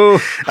 baby,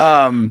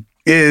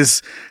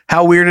 is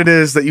how weird it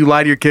is that you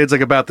lie to your kids like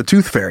about the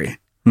tooth fairy.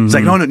 It's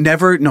like, no,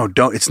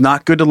 don't. It's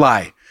not good to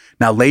lie.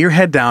 Now lay your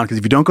head down, because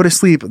if you don't go to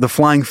sleep, the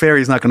flying fairy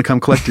is not going to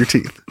come collect your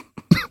teeth.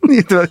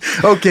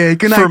 Okay,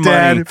 good night,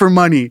 Dad. For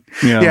money.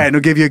 Yeah, and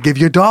he'll give you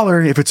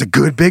 $1 if it's a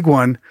good big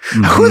one.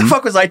 Who the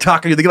fuck was I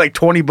talking to? They get like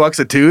 $20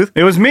 a tooth.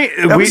 It was me.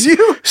 That was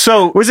you.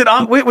 So was it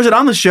on? Wait, was it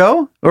on the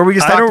show, or we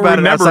just talked about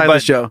it outside the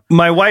show?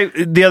 My wife,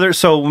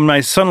 so when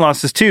my son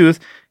lost his tooth,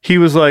 he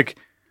was like,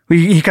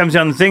 he comes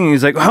down the thing and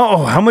he's like,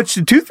 "Oh, how much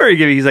did Tooth Fairy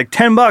give you?" He's like,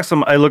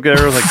 $10. I look at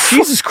her, I was like,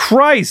 Jesus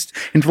Christ,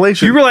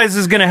 inflation. You realize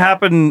this is going to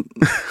happen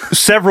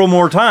several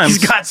more times.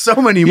 He's got so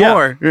many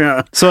more.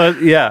 Yeah. So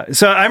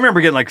I remember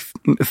getting like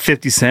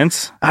 50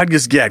 cents. I'd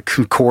just get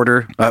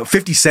quarter,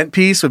 50-cent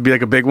piece would be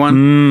like a big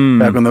one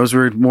back when those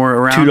were more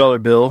around.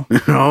 $2 bill.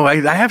 Oh, I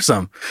have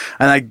some,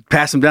 and I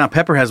pass them down.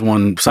 Pepper has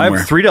one somewhere.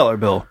 I have a $3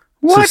 bill.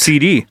 What? It's a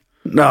CD.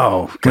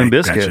 No, Limp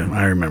Bizkit. Gotcha.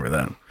 I remember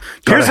that.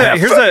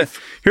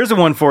 Here's a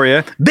one for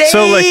you. Baby!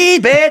 So like,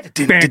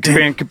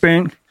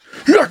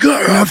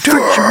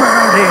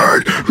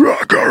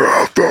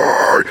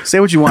 say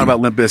what you want about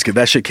Limp Bizkit.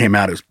 That shit came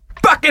out. It was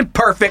fucking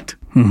perfect.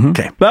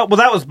 Okay. Well,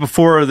 that was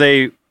before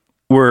they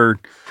were.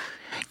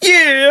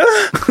 Yeah,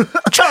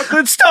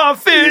 chocolate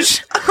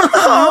starfish.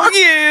 Oh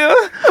yeah.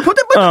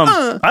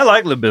 I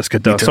like Limp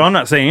Bizkit though, so I'm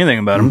not saying anything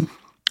about them.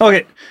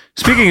 Okay.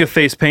 Speaking of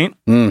face paint,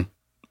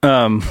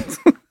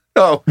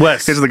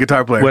 Wes. Here's the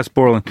guitar player. Wes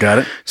Borland. Got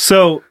it.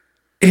 So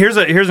here's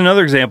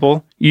another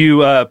example.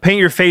 You paint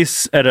your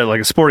face at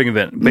a sporting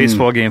event,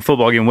 baseball game,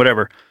 football game,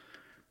 whatever.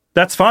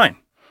 That's fine.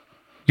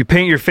 You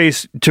paint your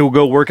face to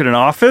go work at an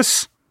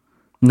office.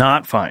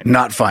 Not fine.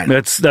 Not fine.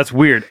 That's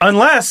weird.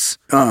 Unless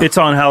it's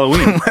on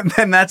Halloween.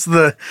 Then that's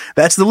the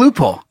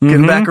loophole.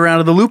 Getting back around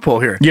to the loophole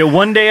here. Yeah,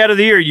 one day out of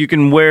the year you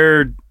can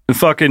wear the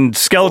fucking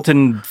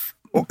skeleton.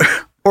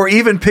 Or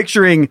even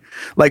picturing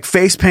like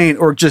face paint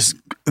or just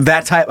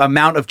that type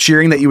amount of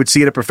cheering that you would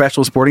see at a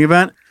professional sporting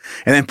event,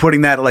 and then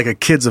putting that at like a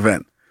kid's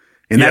event.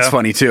 And that's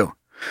funny too.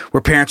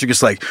 Where parents are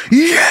just like,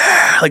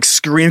 yeah, like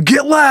scream,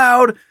 get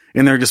loud.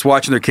 And they're just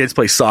watching their kids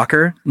play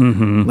soccer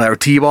or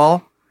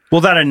t-ball.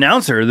 Well, that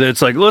announcer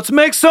that's like, let's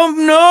make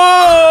some noise.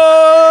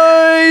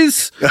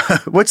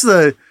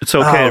 It's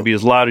okay to be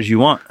as loud as you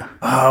want.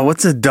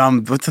 What's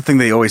the thing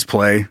they always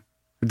play?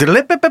 And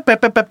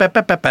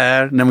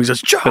then we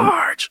just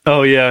charge.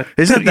 Oh yeah,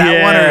 isn't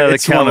that one? Or the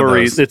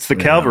cavalry. It's the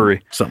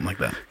cavalry, something like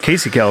that.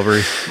 Casey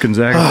Cavalry,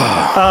 Gonzaga.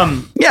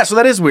 Yeah, so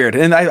that is weird,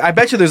 and I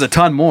bet you there's a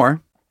ton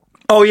more.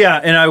 Oh yeah,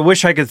 and I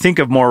wish I could think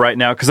of more right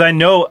now because I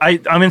know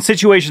I'm in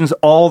situations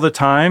all the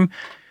time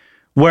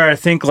where I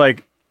think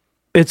like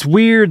it's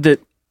weird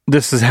that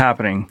this is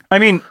happening. I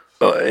mean,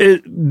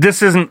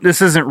 this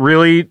isn't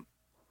really.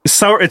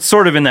 So it's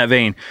sort of in that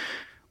vein.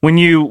 When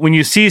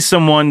you see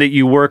someone that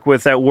you work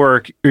with at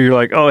work, you're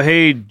like, oh,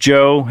 hey,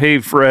 Joe. Hey,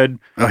 Fred.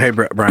 Oh, hey,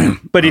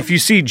 Brian. But if you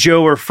see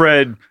Joe or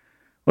Fred,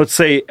 let's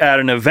say at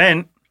an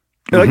event,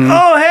 you're like,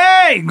 oh,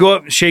 hey, go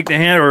up, shake the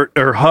hand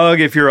or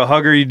hug. If you're a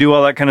hugger, you do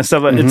all that kind of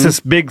stuff. It's this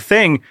big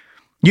thing.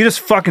 You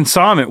just fucking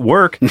saw him at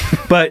work,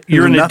 but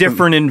you're in a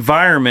different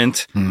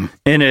environment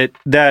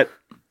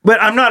but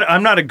I'm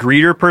not a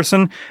greeter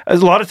person. A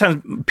lot of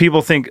times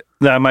people think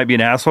that I might be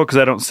an asshole because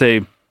I don't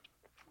say,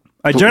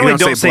 I generally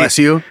don't say bless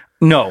you.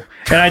 No,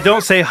 and I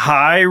don't say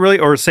hi really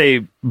or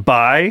say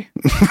bye.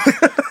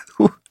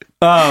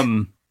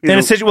 In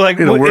a situation like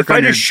if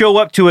I just show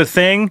up to a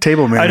thing,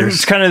 table manners. I'm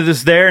just kind of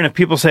just there, and if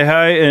people say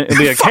hi and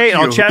be like, hey,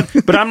 and I'll chat,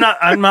 but I'm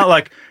not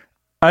like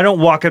I don't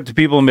walk up to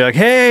people and be like,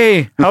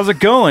 hey, how's it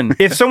going?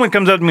 If someone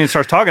comes up to me and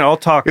starts talking, I'll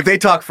talk. If they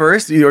talk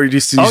first, or you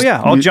just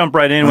I'll jump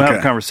right in and we'll have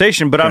a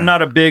conversation. But I'm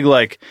not a big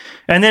like,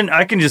 and then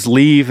I can just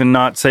leave and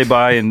not say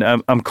bye, and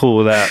I'm cool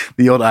with that.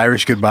 The old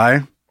Irish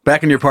goodbye.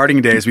 Back in your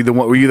partying days,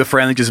 were you the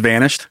friend that just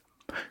vanished?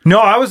 No,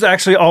 I was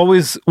actually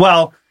always, yes.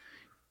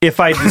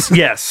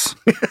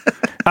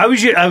 I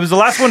was the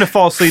last one to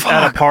fall asleep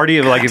at a party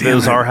of like, if it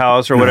was our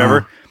house or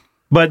whatever.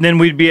 But then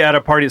we'd be at a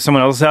party at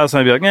someone else's house,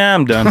 and I'd be like,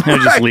 I'm done. And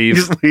I'd just leave.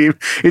 Just leave.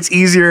 It's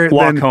easier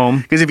walk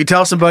home. Because if you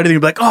tell somebody, then you'd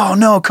be like, oh,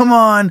 no, come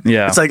on.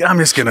 Yeah. It's like, I'm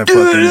just going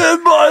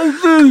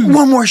to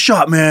one more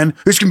shot, man.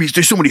 There's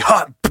so many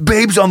hot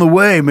babes on the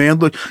way, man.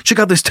 Look, check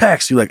out this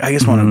text. You're like, I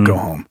just want to go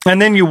home.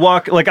 And then you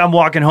walk, like I'm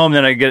walking home,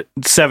 then I get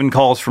 7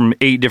 calls from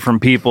 8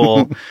 different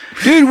people.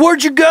 Dude,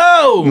 where'd you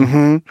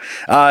go?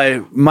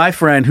 My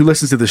friend who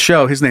listens to the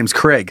show, his name's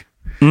Craig.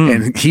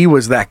 And he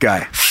was that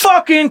guy.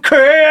 Fucking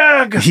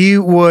Craig!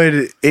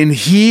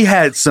 He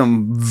had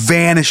some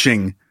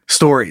vanishing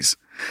stories.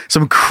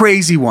 Some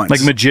crazy ones.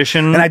 Like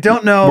magician and I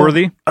don't know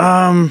worthy?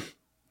 I'm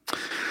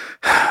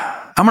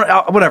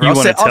whatever. You I'll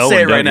wanna tell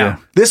say it one, right don't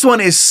now. This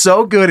one is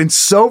so good and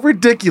so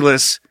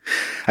ridiculous.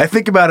 I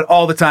think about it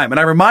all the time, and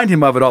I remind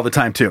him of it all the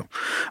time too.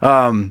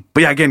 But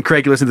yeah, again,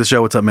 Craig, you listen to the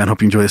show. What's up, man?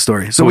 Hope you enjoy the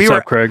story. So What's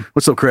up, Craig?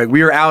 What's up, Craig?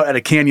 We were out at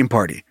a canyon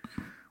party.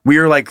 We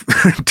were like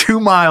 2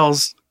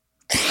 miles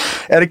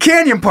at a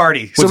canyon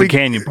party. What's a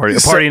canyon party? A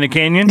party in a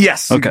canyon?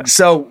 Yes. Okay.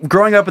 So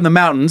growing up in the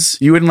mountains,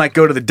 you wouldn't like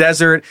go to the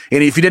desert,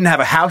 and if you didn't have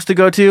a house to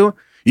go to,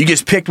 you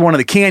just picked one of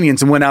the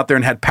canyons and went out there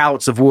and had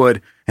pallets of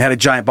wood and had a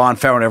giant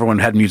bonfire, and everyone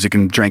had music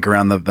and drank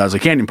around that was a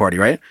canyon party,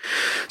 right?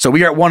 So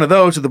we are at one of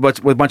those with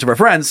a bunch of our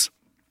friends,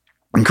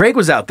 and Craig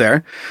was out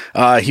there.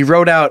 He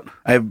rode out,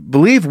 I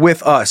believe,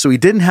 with us, so he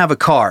didn't have a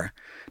car.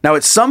 Now,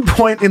 at some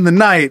point in the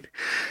night,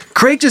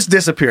 Craig just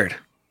disappeared.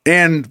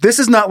 And this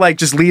is not like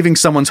just leaving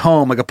someone's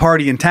home, like a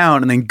party in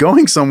town, and then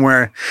going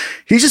somewhere.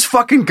 He's just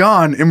fucking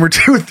gone, and we're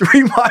 2 or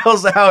 3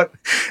 miles out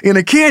in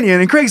a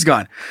canyon, and Craig's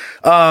gone.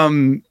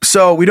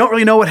 So we don't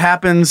really know what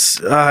happens.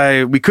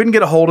 We couldn't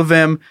get a hold of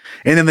him.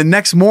 And then the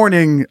next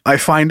morning, I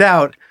find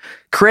out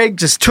Craig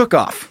just took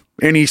off,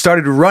 and he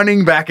started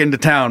running back into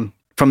town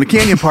from the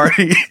canyon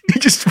party. He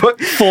just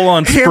full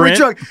on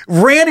sprint,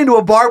 ran into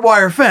a barbed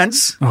wire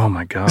fence. Oh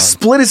my God.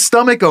 Split his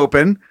stomach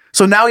open.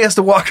 So now he has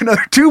to walk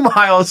another 2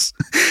 miles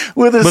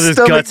with his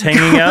guts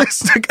hanging out.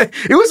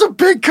 It was a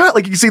big cut.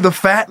 Like you can see the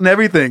fat and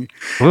everything.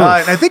 And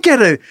I think he had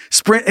to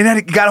sprint and then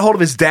he got a hold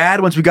of his dad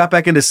once we got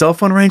back into cell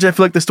phone range. I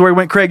feel like the story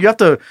went, Craig, you have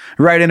to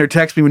write in or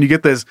text me when you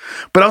get this.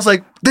 But I was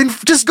like, then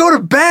just go to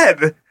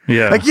bed.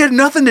 Yeah. Like he had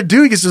nothing to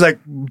do. He just was like,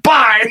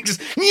 bye.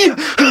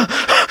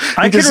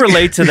 I can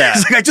relate to that.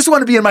 He's like, I just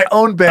want to be in my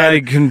own bed.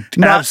 I can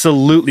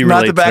absolutely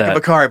relate to that. Not the back of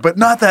a car, but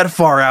not that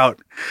far out.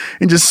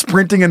 And just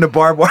sprinting into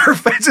barbed wire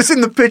fences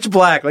in the pitch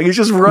black. Like he's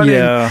just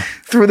running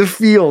through the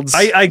fields.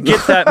 I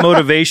get that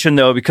motivation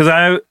though, because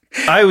I'm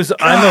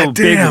a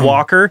big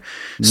walker.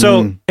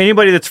 So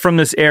anybody that's from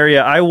this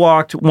area, I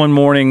walked one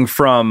morning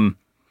from,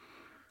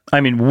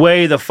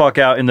 way the fuck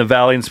out in the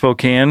valley in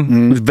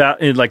Spokane,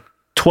 like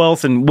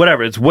 12th and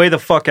whatever. It's way the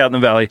fuck out in the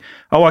valley.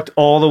 I walked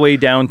all the way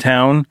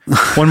downtown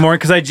one morning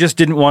because I just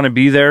didn't want to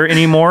be there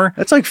anymore.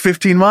 That's like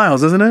 15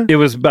 miles, isn't it? It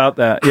was about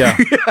that, yeah.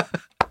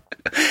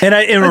 And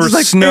it was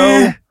like,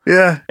 snow.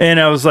 Yeah. And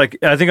I was like,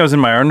 I think I was in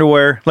my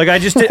underwear. Like I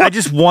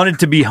just wanted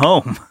to be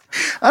home.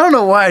 I don't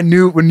know why I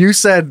knew when you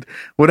said,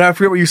 I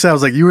forget what you said. I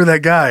was like, you were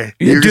that guy.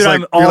 Dude,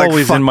 I'm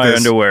always in my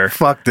underwear.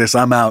 Fuck this.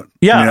 I'm out.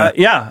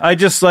 Yeah. I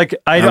just like,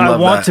 I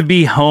want to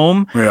be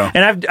home. Yeah.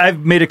 And I've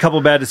made a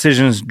couple bad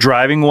decisions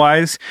driving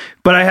wise,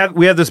 but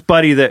we have this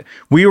buddy that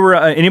we were,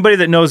 anybody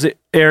that knows the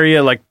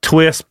area like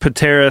Twist,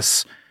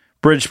 Pateros,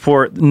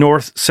 Bridgeport,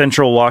 North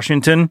Central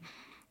Washington,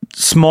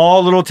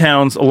 small little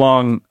towns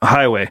along a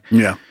highway.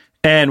 Yeah.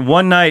 And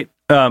one night,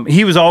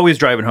 he was always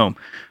driving home,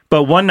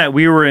 but one night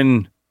we were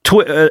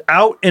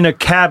out in a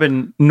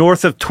cabin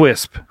north of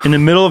Twisp in the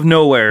middle of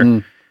nowhere.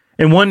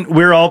 And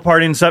we're all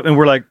partying stuff and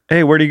we're like,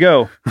 hey, where'd he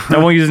go? I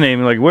won't use his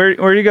name. Like,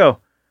 where'd he go?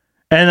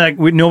 And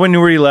like, no one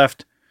knew where he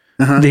left.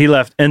 He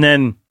left. And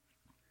then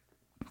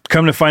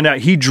come to find out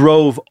he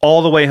drove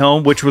all the way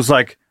home, which was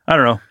like, I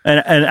don't know,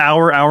 an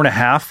hour and a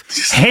half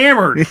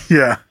hammered.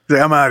 Yeah.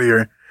 I'm out of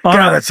here.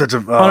 That's such a,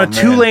 on a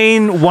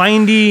 2-lane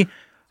windy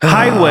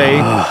highway,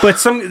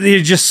 but they're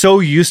just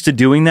so used to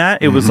doing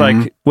that. It was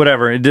like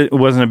whatever. It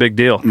wasn't a big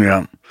deal.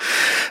 Yeah.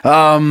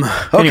 Okay.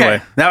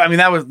 Anyway.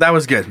 That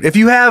was good. If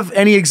you have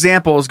any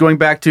examples going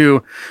back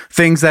to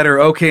things that are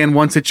okay in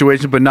one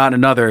situation but not in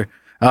another,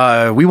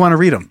 we want to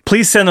read them.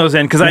 Please send those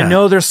in because I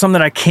know there's some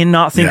that I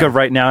cannot think of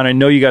right now, and I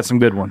know you got some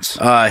good ones.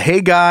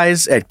 Hey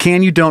guys at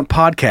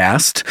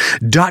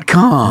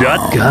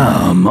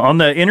canyoudon'tpodcast.com on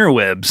the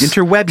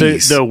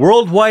interwebs. The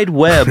World Wide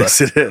Web. Yes,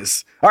 it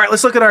is. All right,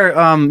 let's look at our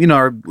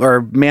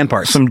our man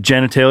parts. Some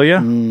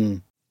genitalia.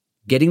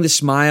 Getting the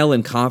smile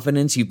and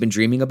confidence you've been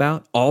dreaming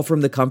about, all from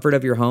the comfort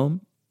of your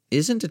home,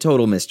 isn't a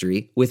total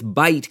mystery with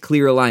Bite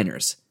Clear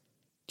Aligners.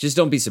 Just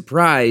don't be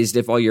surprised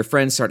if all your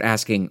friends start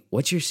asking,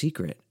 "What's your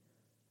secret?"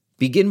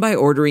 Begin by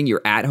ordering your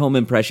at-home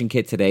impression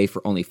kit today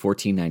for only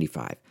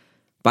 $14.95.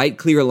 Bite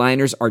Clear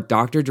Aligners are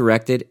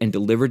doctor-directed and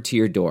delivered to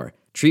your door.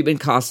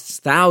 Treatment costs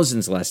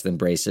thousands less than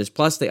braces,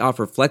 plus they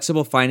offer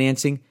flexible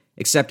financing,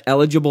 accept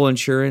eligible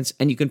insurance,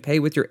 and you can pay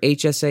with your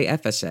HSA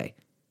FSA.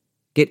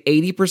 Get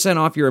 80%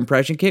 off your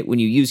impression kit when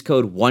you use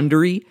code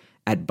WONDERY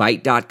at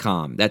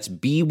Byte.com. That's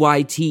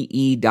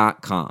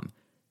BYTE.com.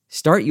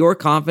 Start your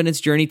confidence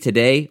journey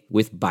today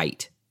with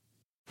Byte.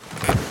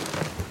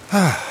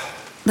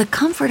 The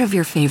comfort of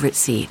your favorite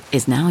seat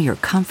is now your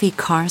comfy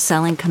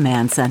car-selling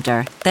command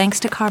center, thanks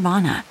to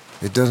Carvana.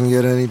 It doesn't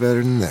get any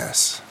better than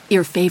this.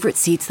 Your favorite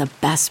seat's the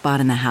best spot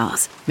in the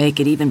house.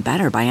 Make it even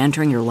better by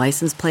entering your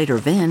license plate or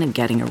VIN and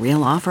getting a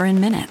real offer in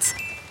minutes.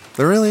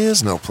 There really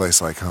is no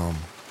place like home.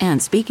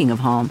 And speaking of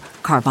home,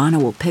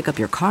 Carvana will pick up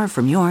your car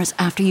from yours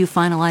after you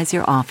finalize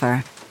your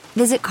offer.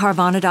 Visit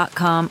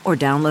Carvana.com or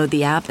download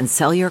the app and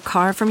sell your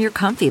car from your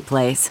comfy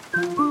place.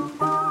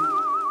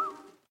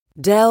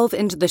 Delve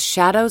into the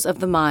shadows of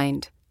the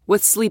mind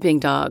with Sleeping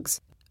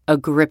Dogs, a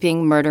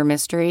gripping murder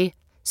mystery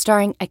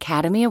starring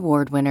Academy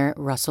Award winner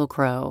Russell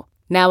Crowe.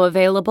 Now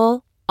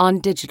available on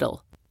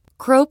digital.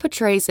 Crowe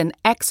portrays an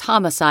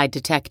ex-homicide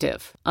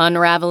detective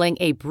unraveling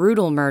a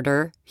brutal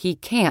murder he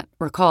can't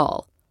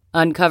recall.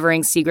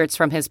 Uncovering secrets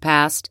from his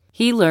past,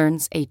 he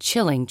learns a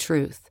chilling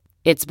truth.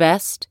 It's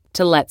best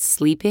to let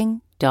sleeping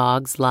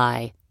dogs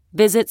lie.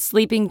 Visit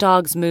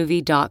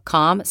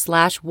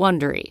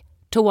sleepingdogsmovie.com/Wondery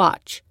to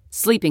watch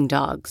Sleeping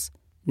Dogs,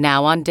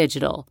 now on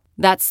digital.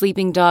 That's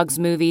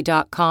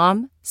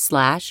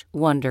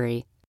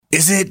sleepingdogsmovie.com/Wondery.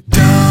 Is it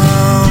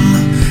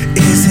dumb?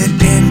 Is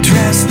it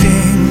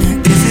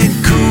interesting? Is it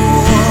cool?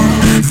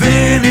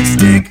 Then it's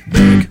Dick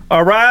Big.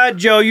 All right,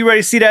 Joe, you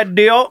ready to see that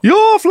deal?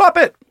 Yo, flop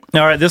it.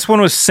 All right, this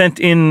one was sent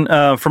in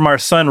from our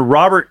son,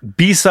 Robert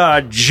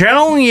Bisa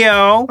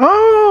Jr.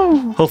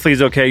 Oh. Hopefully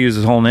he's okay. Use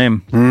his whole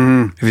name.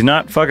 If he's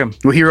not, fuck him.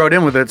 Well, he wrote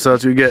in with it, so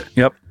that's what you get.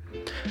 Yep.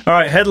 All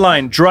right,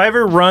 headline.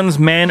 Driver runs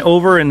man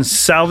over in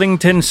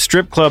Southington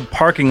strip club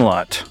parking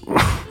lot.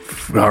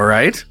 All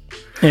right.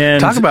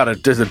 And talk about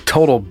it. There's a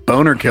total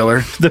boner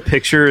killer. The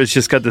picture has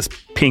just got this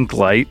pink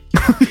light.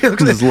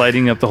 It's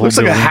lighting up the whole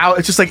building. Looks like a house.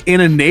 It's just like in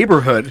a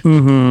neighborhood.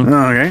 Mm-hmm.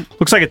 Oh, okay.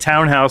 Looks like a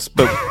townhouse,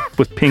 but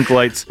with pink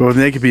lights. But with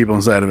naked people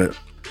inside of it.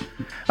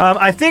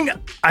 I think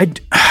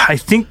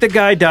the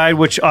guy died,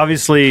 which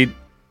obviously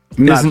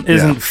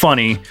isn't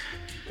funny.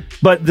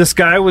 But this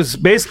guy was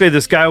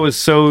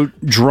so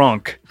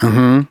drunk.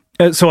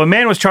 Mm-hmm. So a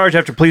man was charged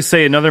after police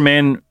say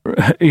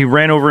he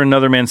ran over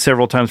another man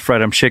several times.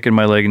 Fred, I'm shaking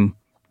my leg and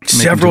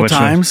several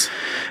times.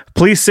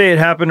 Police say it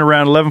happened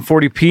around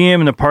 11:40 p.m.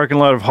 in the parking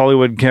lot of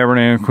Hollywood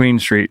Cabernet on Queen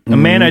Street. A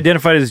man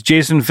identified as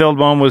Jason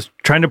Feldbaum was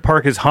trying to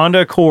park his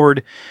Honda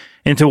Accord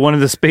into one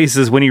of the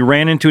spaces when he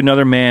ran into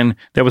another man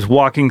that was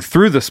walking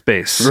through the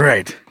space.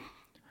 Right.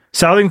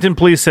 Southington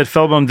police said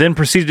Feldbaum then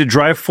proceeded to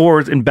drive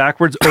forwards and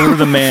backwards over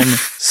the man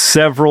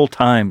several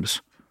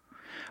times.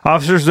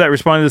 Officers that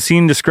responded to the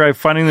scene described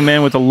finding the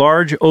man with a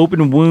large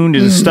open wound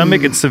in his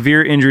stomach and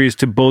severe injuries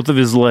to both of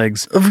his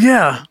legs.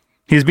 Yeah.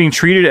 He's being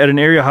treated at an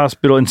area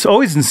hospital and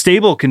he's in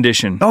stable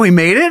condition. Oh, he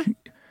made it?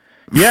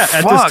 Yeah,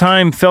 at this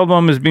time,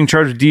 Feldbaum is being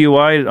charged with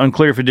DUI.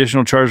 Unclear if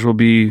additional charges will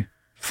be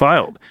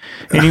filed.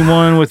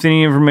 Anyone with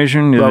any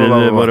information? Blah,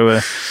 blah, blah,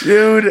 blah.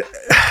 Dude,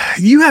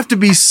 you have to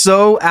be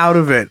so out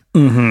of it.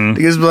 Mm-hmm.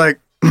 Because like,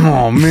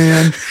 oh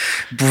man.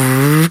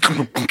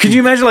 Could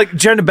you imagine like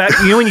trying to back,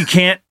 when you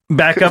can't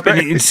back up and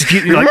you're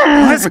like,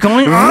 what's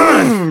going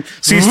on?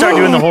 So you start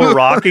doing the whole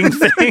rocking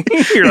thing.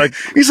 You're like,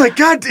 he's like,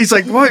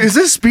 what is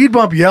this speed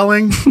bump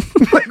yelling?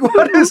 Like,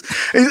 what is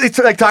it's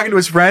like talking to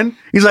his friend?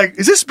 He's like,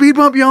 is this speed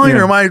bump yelling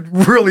or am I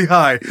really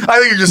high? I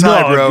think you're just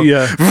high, bro.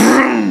 Yeah.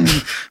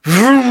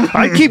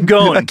 I keep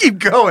going.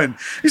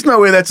 There's no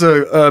way that's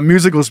a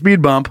musical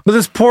speed bump. But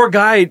this poor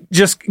guy,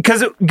 just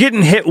because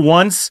getting hit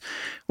once,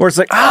 where it's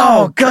like,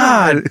 oh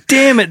God,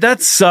 damn it,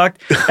 that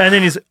sucked. And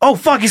then he's, oh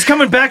fuck, he's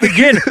coming back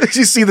again. Did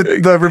you see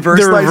the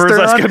reverse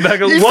lights come back?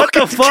 What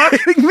the fuck?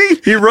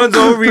 Me? He runs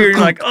over you and you're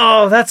like,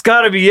 oh, that's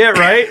gotta be it,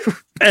 right?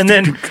 And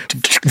then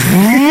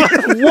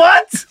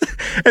what?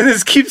 And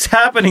this keeps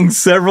happening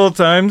several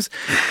times.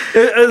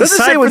 Doesn't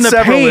say what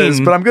several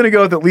is, but I'm going to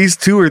go with at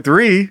least 2 or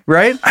 3,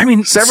 right? I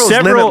mean, several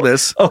is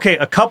limitless. Okay,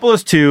 a couple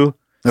is 2,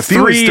 a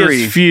few three is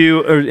 3,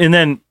 few, and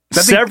then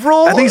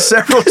several. I think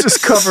several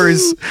just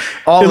covers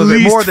all of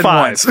it more than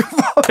 5. once.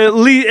 At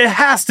least it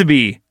has to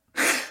be.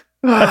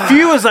 A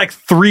few is like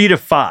 3 to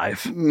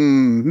 5.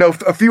 No,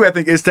 a few I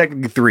think is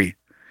technically 3.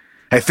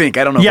 I think.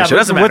 I don't know. Yeah, but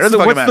doesn't matter.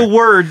 What's the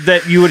word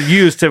that you would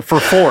use for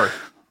 4?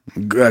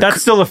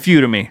 That's still a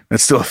few to me.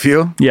 That's still a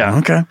few? Yeah.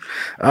 Okay.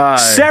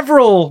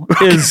 Several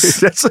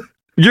is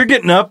you're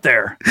getting up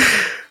there.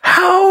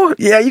 How?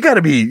 Yeah, you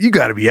gotta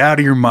be out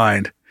of your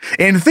mind.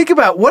 And think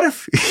about what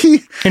if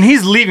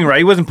he's leaving, right?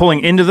 He wasn't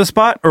pulling into the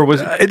spot, or was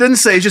it doesn't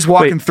say, he's just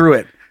walking through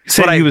it.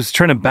 Said he was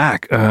trying to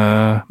back.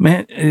 Was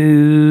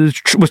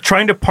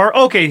trying to park.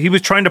 Okay, he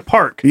was trying to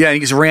park. Yeah, he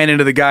just ran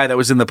into the guy that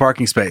was in the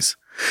parking space.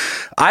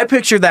 I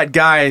picture that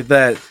guy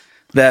that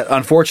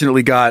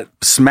unfortunately got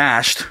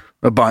smashed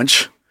a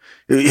bunch.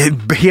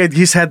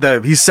 He's had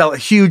a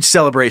huge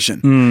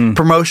celebration,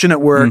 promotion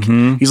at work.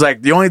 Mm-hmm. He's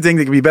like, the only thing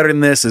that can be better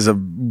than this is a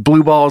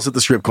blue balls at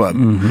the strip club.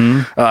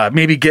 Mm-hmm.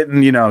 Maybe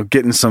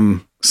getting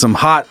some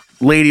hot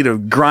lady to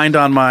grind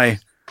on my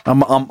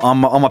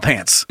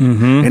pants.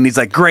 Mm-hmm. And he's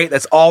like, great,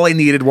 that's all I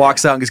needed.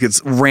 Walks out and just gets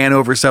ran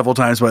over several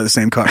times by the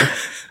same car.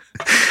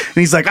 And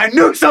he's like, I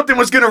knew something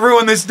was going to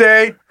ruin this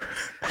day.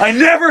 I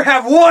never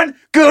have one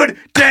good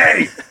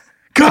day.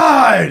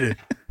 God,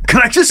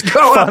 can I just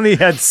go? Finally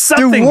had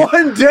something. Do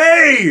one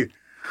day.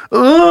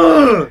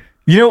 Ugh.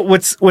 You know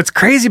what's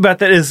crazy about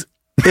that is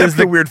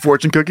the weird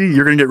fortune cookie.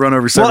 You're going to get run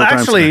over several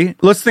times. Well, actually,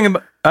 let's think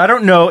about. I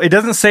don't know. It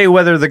doesn't say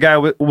whether the guy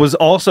was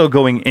also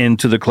going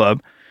into the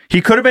club.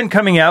 He could have been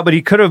coming out, but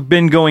he could have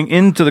been going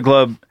into the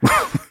club.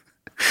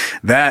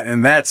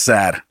 That's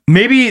sad.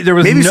 Maybe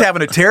he's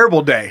having a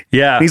terrible day.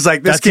 Yeah. He's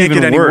like, this can't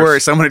get any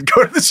worse. I'm going to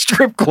go to the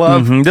strip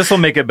club. Mm-hmm. This will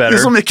make it better.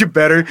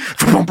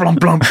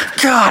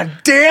 God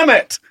damn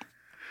it.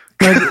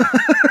 Like,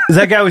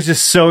 that guy was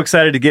just so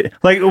excited to get,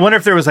 like, I wonder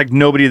if there was like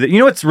nobody that,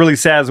 what's really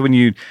sad is when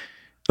you,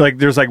 like,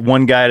 there's like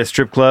one guy at a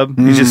strip club.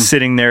 He's just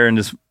sitting there and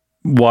just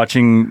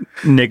watching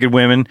naked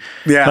women,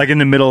 like in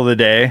the middle of the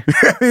day.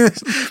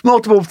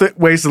 Multiple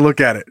ways to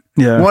look at it.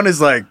 Yeah. One is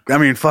like, I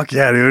mean, fuck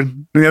yeah, dude.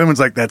 And the other one's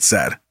like, that's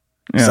sad.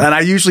 Yeah. And I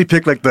usually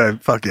pick like the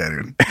fuck yeah,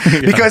 dude.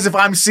 Because if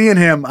I'm seeing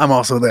him, I'm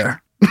also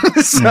there.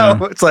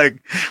 So it's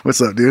like,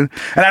 what's up, dude?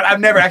 And I've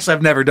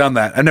never done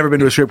that. I've never been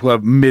to a strip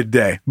club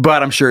midday,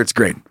 but I'm sure it's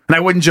great. And I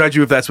wouldn't judge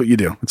you if that's what you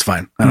do. It's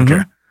fine. I don't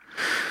care.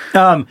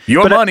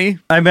 Your money.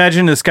 I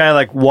imagine this guy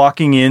like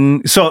walking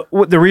in. So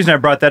the reason I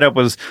brought that up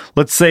was,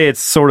 let's say it's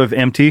sort of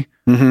empty.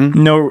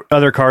 No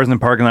other cars in the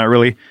parking lot,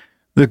 really.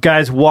 The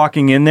guy's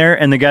walking in there,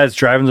 and the guy's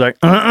driving like,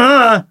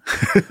 I'm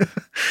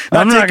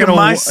not taking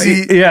my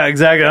seat. Yeah,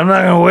 exactly. I'm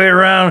not gonna wait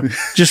around.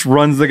 Just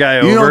runs the guy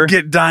over. You don't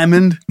get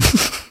diamond.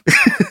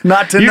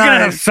 Not tonight. You're gonna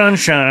have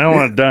sunshine. I don't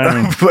want a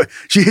diamond. But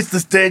she hits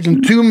the stage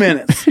in 2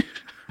 minutes.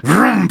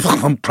 Got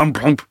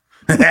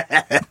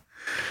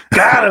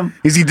him.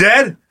 Is he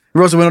dead?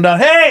 Rolls the window down.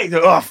 Hey!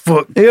 Oh,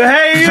 fuck.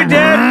 Hey, you're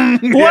dead.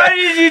 Why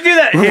did you do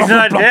that? He's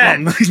not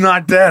dead. He's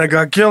not dead. I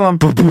gotta kill him.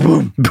 Boom, boom,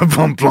 boom.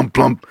 Plump, plump,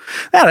 plump.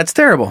 Yeah, that's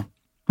terrible.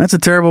 That's a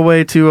terrible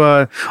way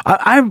to.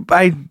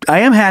 I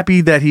am happy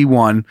that he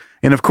won,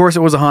 and of course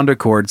it was a Honda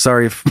Accord.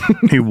 Sorry if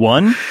he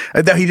won.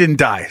 That he didn't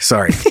die.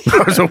 Sorry,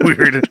 that was so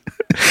weird.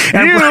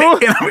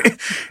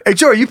 Hey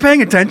Joe, are you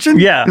paying attention?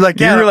 Yeah, you're like,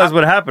 you realize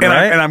what happened,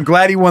 right? And I'm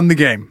glad he won the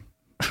game.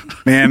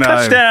 And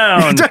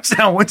touchdown,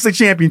 touchdown wins the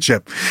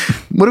championship.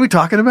 What are we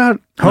talking about?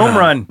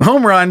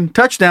 Home run,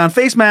 touchdown,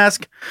 face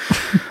mask,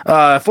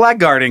 flag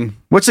guarding.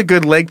 What's a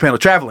good leg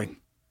penalty? Traveling.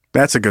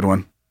 That's a good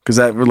one because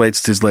that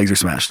relates to his legs are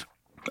smashed.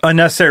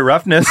 Unnecessary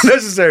roughness.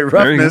 Necessary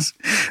roughness.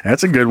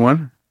 That's a good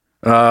one.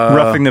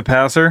 Roughing the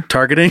passer.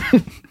 Targeting.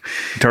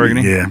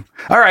 Yeah.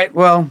 All right.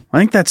 Well, I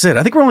think that's it.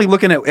 I think we're only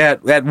looking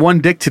at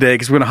one dick today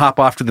because we're going to hop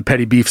off to the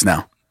petty beefs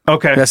now.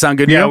 Okay. Does that sound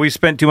good to Yeah, you? we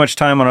spent too much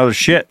time on other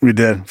shit. We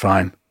did.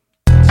 Fine.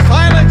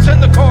 Silence in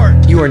the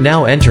court. You are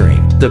now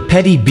entering the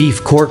petty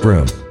beef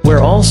courtroom, where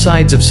all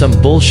sides of some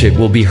bullshit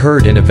will be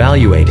heard and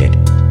evaluated.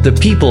 The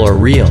people are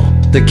real.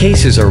 The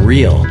cases are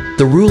real.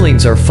 The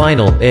rulings are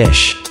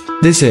final-ish.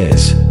 This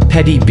is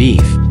Petty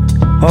Beef.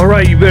 All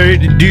right, you better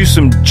do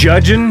some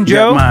judging,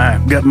 Joe.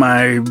 Got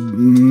my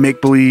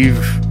make-believe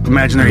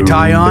imaginary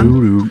tie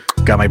on.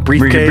 Got my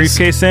briefcase. Bring your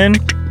briefcase in.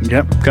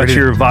 Yep. Got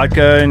your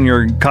vodka and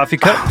your coffee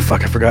cup. Oh,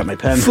 fuck, I forgot my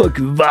pen.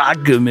 Fucking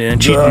vodka, man.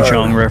 Cheech and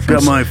Chong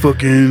reference. Got my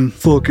fucking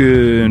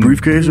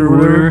briefcase or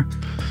whatever.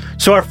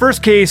 So our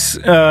first case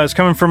is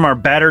coming from our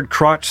battered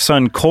crotch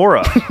son,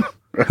 Cora.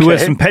 Who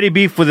has some petty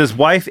beef with his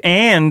wife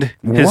and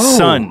his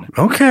son.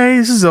 Okay,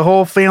 this is a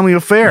whole family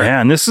affair. Yeah,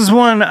 and this is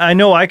one I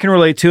know I can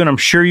relate to, and I'm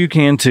sure you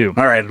can too.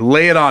 All right,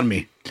 lay it on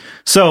me.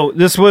 So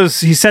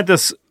he sent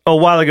this a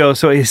while ago,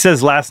 so he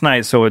says last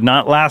night, so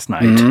not last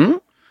night. Mm-hmm.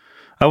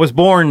 I was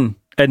born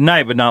at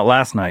night, but not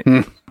last night.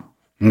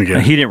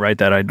 Okay. He didn't write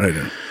that. I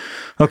did.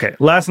 Okay,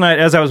 last night,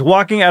 as I was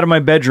walking out of my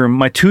bedroom,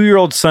 my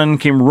 2-year-old son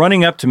came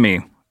running up to me.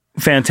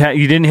 Fantastic.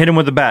 You didn't hit him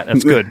with a bat.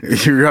 That's good.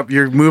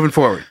 You're moving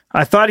forward.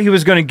 I thought he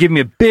was going to give me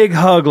a big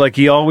hug like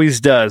he always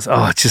does.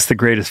 Oh, it's just the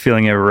greatest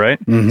feeling ever, right?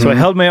 Mm-hmm. So I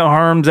held my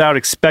arms out,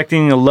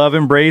 expecting a love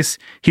embrace.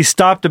 He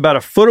stopped about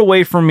a foot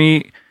away from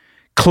me,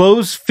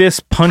 closed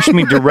fist punched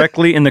me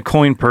directly in the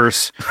coin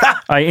purse.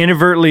 I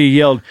inadvertently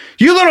yelled,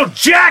 "You little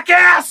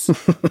jackass!"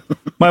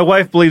 My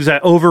wife believes I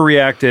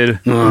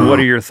overreacted. What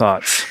are your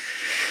thoughts?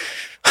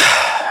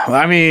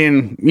 I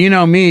mean, you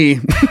know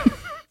me.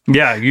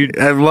 Yeah,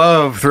 I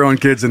love throwing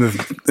kids and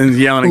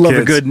yelling at kids.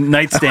 Love a good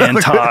nightstand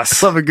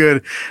toss. Love a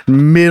good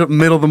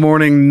middle of the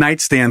morning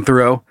nightstand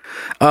throw.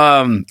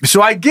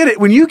 So I get it.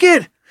 When you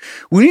get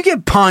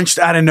punched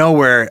out of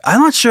nowhere,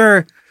 I'm not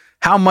sure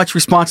how much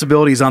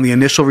responsibility is on the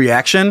initial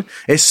reaction,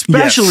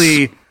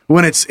 especially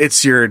when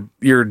it's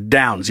your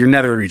downs, your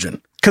nether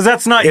region. Because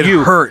that's not it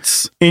you. It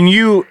hurts. And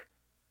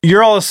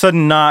you're all of a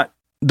sudden not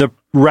the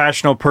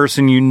rational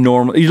person you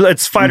normally.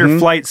 It's fight or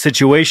flight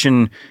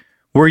situation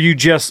where you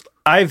just.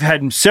 I've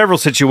had several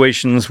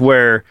situations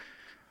where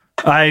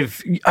I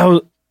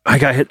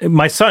got hit.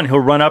 My son, he'll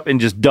run up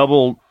and just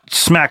double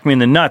smack me in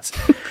the nuts.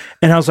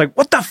 And I was like,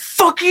 what the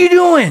fuck are you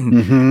doing?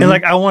 And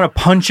like, I want to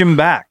punch him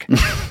back.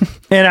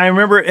 And I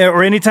remember,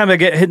 or anytime I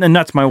get hit in the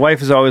nuts, my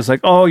wife is always like,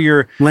 oh,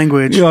 your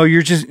language. You know,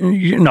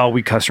 no,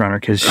 we cuss around our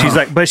kids. She's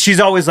like, but she's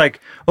always like,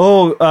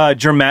 oh,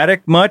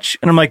 dramatic much?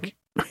 And I'm like,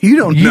 you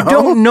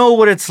don't know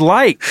what it's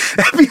like.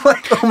 I'd be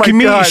like, oh my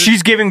God.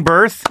 She's giving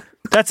birth.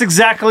 That's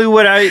exactly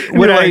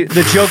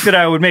the joke that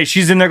I would make.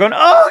 She's in there going,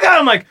 oh God.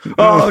 I'm like,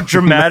 oh,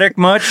 dramatic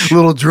much?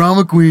 Little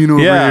drama queen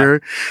over here.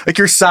 Like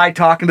your side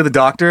talking to the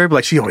doctor, but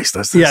like she always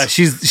does this. Yeah,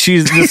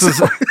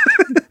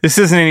 this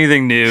isn't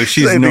anything new.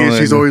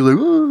 She's always like,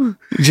 oh.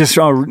 Just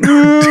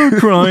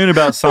crying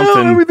about something.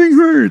 Oh, everything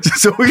hurts.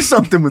 There's always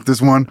something with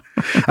this one.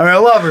 I mean, I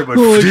love her, but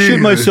I shit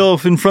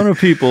myself in front of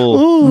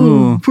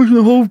people. Pushing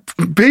the whole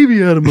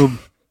baby out of him.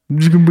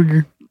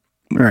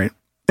 All right.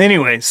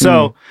 Anyway,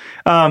 so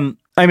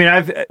I mean,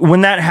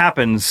 when that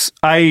happens,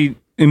 I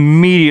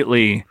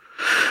immediately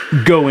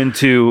go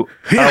into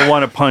I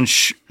want to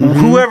punch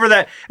whoever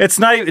that.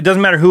 It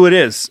doesn't matter who it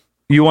is.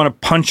 You want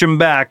to punch him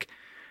back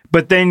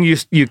but then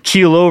you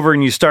keel over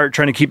and you start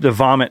trying to keep the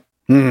vomit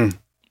down.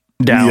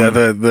 Yeah,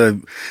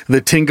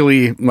 the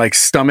tingly like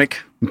stomach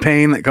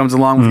pain that comes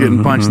along with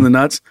getting punched in the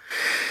nuts.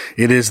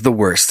 It is the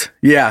worst.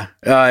 Yeah,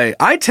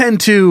 I tend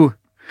to,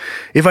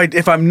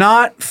 if I'm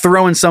not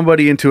throwing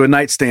somebody into a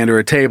nightstand or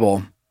a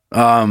table,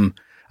 I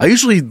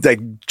usually like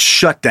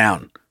shut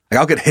down. Like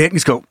I'll get hit and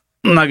just go,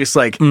 and I just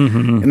like,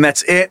 and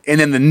that's it. And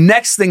then the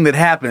next thing that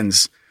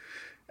happens,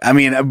 I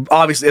mean,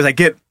 obviously, as I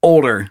get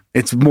older,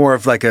 it's more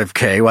of like,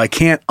 okay, well, I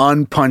can't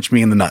unpunch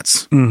me in the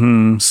nuts.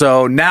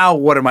 So now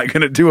what am I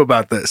going to do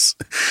about this?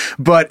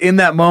 But in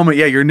that moment,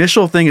 yeah, your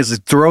initial thing is to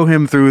throw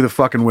him through the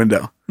fucking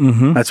window.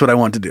 That's what I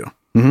want to do.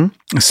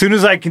 As soon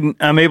as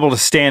I'm able to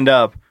stand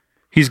up,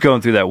 he's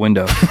going through that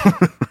window.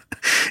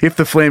 If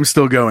the flame's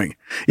still going.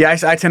 Yeah,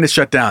 I tend to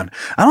shut down.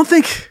 I don't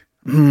think,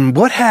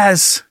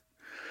 has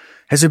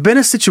there been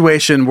a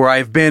situation where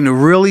I've been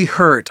really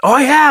hurt? Oh,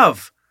 I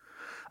have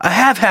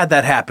had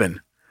that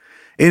happen.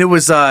 And it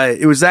was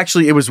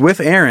with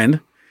Erin,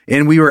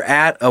 and we were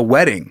at a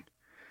wedding,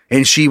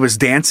 and she was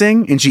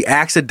dancing, and she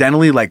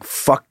accidentally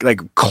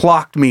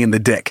clocked me in the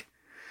dick.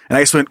 And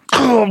I just went,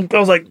 oh, I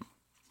was like,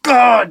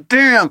 God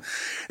damn.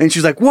 And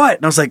she's like, what?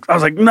 And I was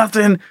like,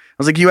 nothing. I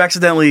was like, you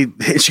accidentally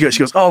hit. She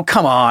goes, oh,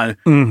 come on.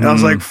 And I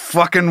was like,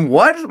 fucking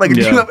what? Like,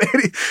 did you have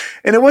any?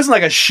 And it wasn't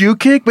like a shoe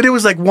kick, but it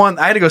was like one,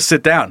 I had to go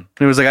sit down.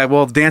 And it was like,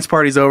 well, the dance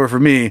party's over for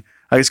me.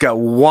 I just got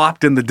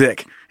whopped in the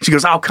dick. She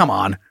goes, oh, come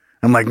on.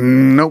 I'm like,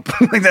 nope.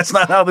 Like, that's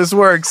not how this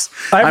works.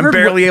 I'm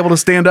barely able to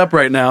stand up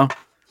right now.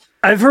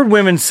 I've heard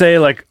women say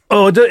like,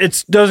 oh,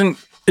 it doesn't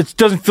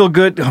feel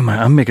good. Oh my,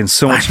 I'm making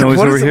so much noise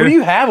over here. What do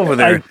you have over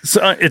there?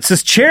 It's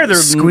this chair. They're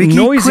squeaky,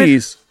 noisy.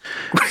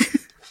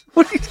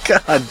 What do you,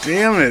 God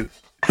damn it.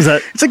 Is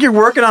that? It's like you're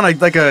working on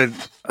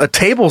a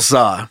table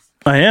saw.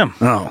 I am.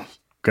 Oh,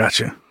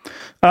 gotcha.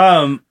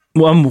 Well,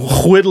 I'm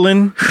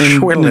whittling.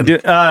 What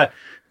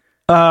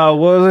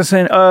was I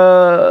saying?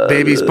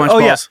 Babies, punch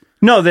balls. Yeah.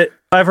 No, that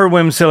I've heard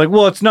women say like,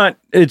 well, it's not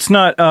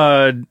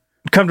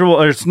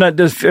comfortable, or it's not,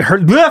 does it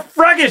hurt?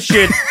 Frackus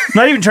shit.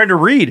 Not even trying to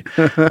read.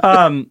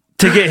 To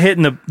get hit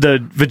in the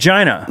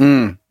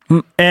vagina.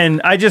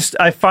 And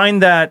I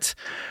find that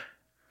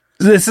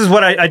this is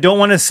what I don't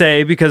want to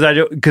say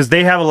because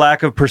they have a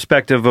lack of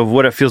perspective of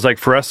what it feels like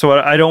for us. So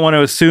I don't want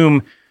to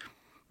assume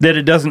that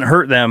it doesn't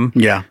hurt them.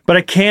 Yeah. But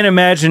I can't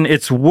imagine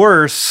it's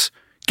worse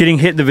getting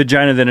hit in the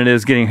vagina than it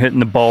is getting hit in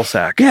the ball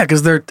sack. Yeah,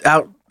 because they're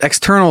out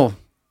external.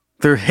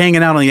 They're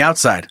hanging out on the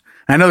outside.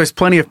 I know there's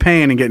plenty of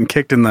pain in getting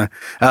kicked in the,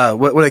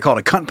 what do they call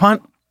it? A cunt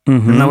punt?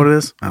 Isn't that what it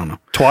is? I don't know.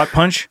 Twat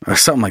punch? Or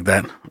something like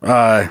that.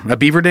 A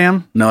beaver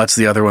dam? No, that's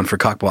the other one for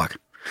cock block.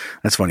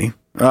 That's funny.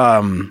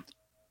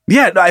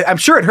 Yeah, I'm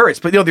sure it hurts,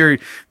 but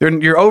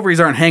your ovaries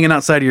aren't hanging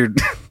outside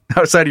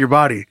of your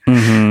body.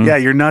 Yeah,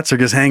 your nuts are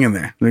just hanging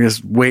there. They're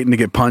just waiting to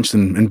get punched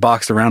and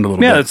boxed around a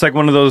little bit. Yeah, it's like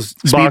one of those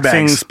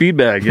boxing speed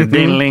bag.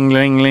 Ding, ling,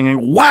 ling,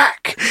 ling,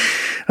 whack.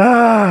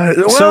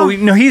 So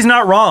no, he's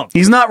not wrong.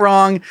 He's not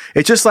wrong.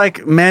 It's just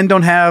like men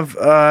don't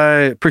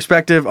have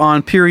perspective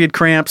on period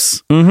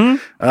cramps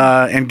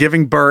and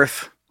giving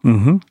birth.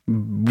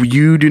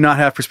 You do not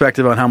have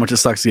perspective on how much it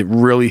sucks to get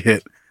really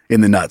hit in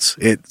the nuts.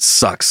 It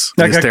sucks.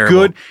 Like it's a terrible.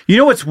 good. You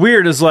know what's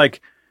weird is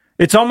like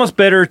it's almost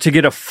better to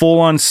get a full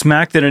on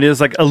smack than it is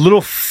like a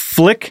little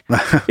flick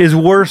is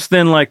worse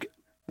than like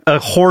a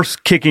horse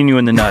kicking you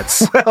in the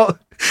nuts. Well,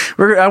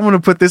 I want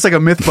to put this like a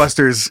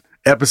Mythbusters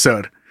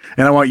episode.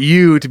 And I want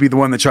you to be the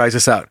one that tries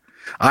this out.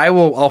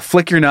 I'll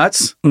flick your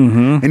nuts,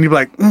 and you'll be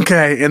like,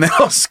 okay, and then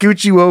I'll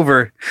scoot you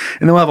over,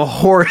 and then we'll have a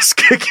horse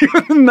kick you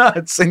in the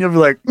nuts, and you'll be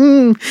like,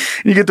 and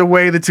you get to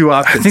weigh the two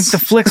options. I think the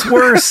flick's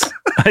worse.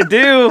 I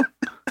do.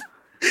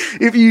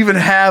 If you even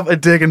have a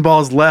dick and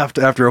balls left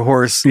after a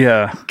horse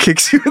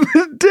kicks you in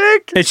the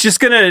dick. It's just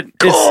gonna,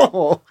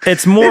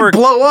 it's more it'd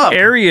blow up.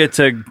 Area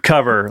to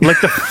cover. Like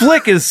the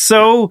flick is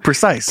so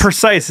precise,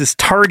 this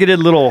targeted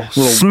little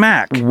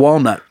smack.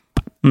 Walnut.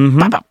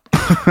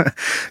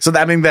 So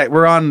that mean that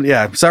we're on.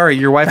 Yeah, sorry,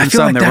 your wife and I feel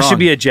son. Like that should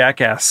be a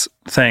Jackass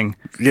thing.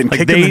 Getting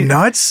kicked in the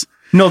nuts.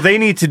 No, they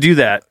need to do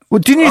that. Well,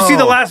 didn't you see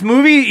the last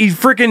movie? He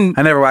freaking.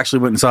 I never actually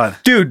went and saw it,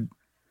 dude.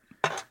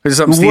 Is it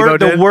something Steve-O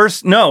did? The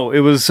worst. No, it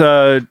was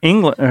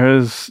England. It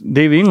was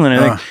Dave England.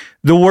 I think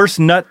the worst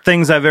nut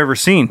things I've ever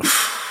seen.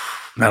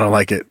 I don't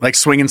like it. Like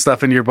swinging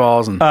stuff into your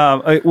balls and.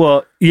 A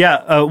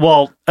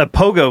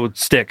pogo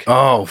stick.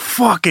 Oh,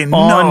 fucking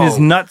on his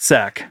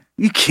nutsack.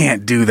 You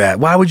can't do that.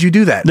 Why would you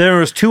do that? There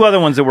was two other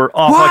ones that were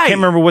awful. Why? I can't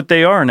remember what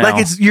they are now. Like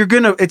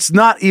it's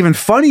not even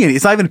funny.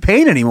 It's not even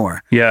pain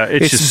anymore. Yeah.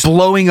 It's just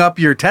blowing up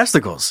your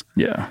testicles.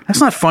 Yeah. That's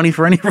not funny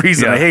for any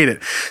reason. I hate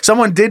it.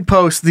 Someone did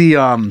post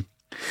the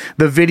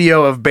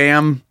video of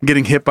Bam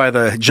getting hit by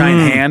the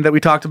giant hand that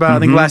we talked about, I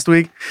think last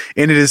week.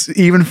 And it is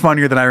even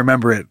funnier than I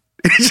remember it.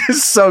 It's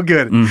just so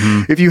good.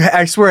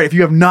 I swear, if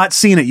you have not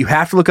seen it, you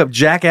have to look up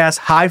Jackass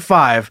High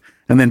Five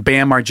and then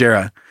Bam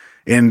Margera.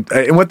 And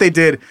what they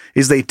did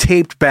is they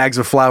taped bags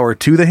of flour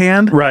to the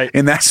hand. Right.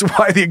 And that's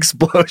why the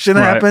explosion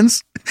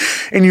happens.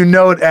 And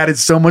it added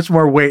so much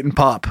more weight and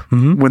pop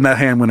when that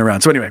hand went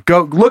around. So anyway,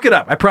 go look it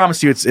up. I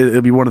promise you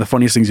it'll be one of the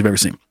funniest things you've ever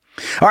seen.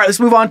 All right, let's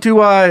move on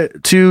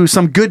to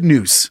some good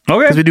news.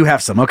 Okay. Because we do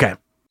have some. Okay.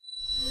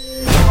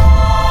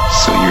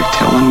 So you're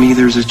telling me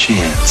there's a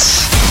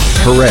chance?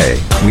 Hooray,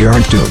 we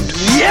aren't doomed.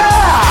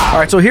 All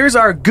right, so here's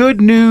our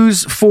good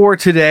news for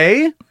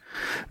today.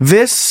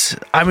 This,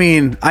 I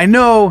mean, I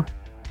know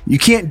you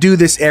can't do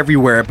this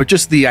everywhere, but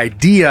just the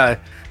idea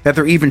that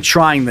they're even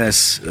trying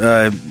this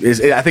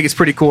is, I think it's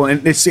pretty cool,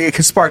 and it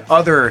can spark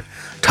other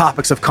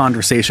topics of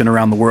conversation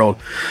around the world.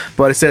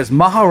 But it says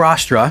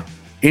Maharashtra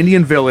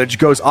Indian village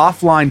goes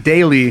offline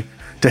daily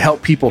to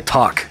help people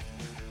talk.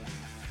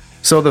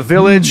 So the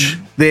village,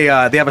 they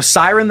have a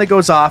siren that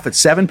goes off at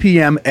 7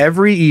 p.m.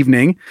 every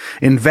evening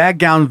in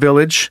Vadgaon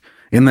village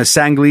in the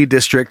Sangli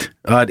district,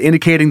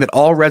 indicating that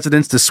all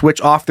residents to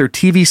switch off their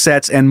TV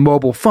sets and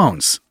mobile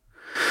phones.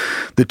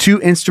 The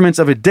two instruments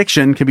of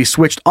addiction can be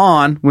switched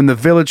on when the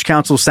village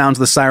council sounds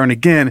the siren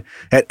again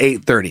at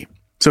 8:30.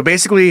 So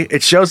basically,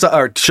 it shuts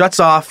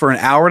off for an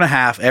hour and a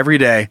half every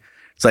day.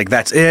 It's like,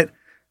 that's it.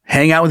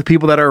 Hang out with the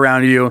people that are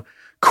around you.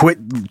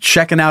 Quit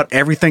checking out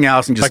everything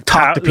else and just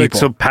talk to people.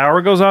 So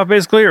power goes off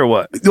basically, or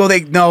what? Well,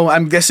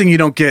 I'm guessing you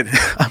don't get.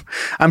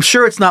 I'm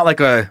sure it's not like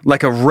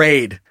a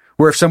raid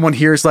where if someone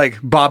hears like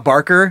Bob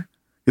Barker,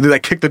 they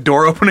like kick the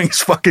door open and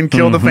just fucking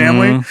kill the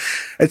family.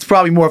 It's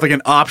probably more of like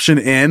an option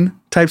in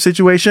type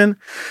situation.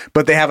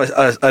 But they have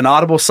an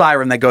audible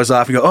siren that goes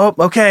off. You go,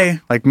 oh, okay,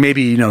 like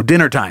maybe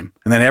dinner time,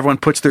 and then everyone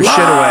puts their shit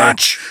away.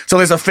 So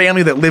there's a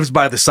family that lives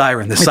by the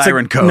siren,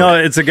 siren code. No,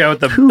 it's a guy with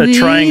the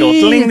triangle.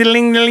 Ding,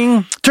 ding,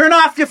 ding. Turn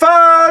off your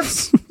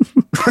phones.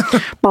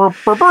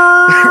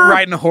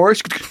 Riding a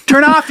horse.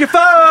 Turn off your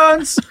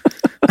phones.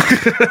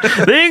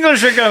 The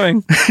English are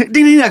coming. Ding,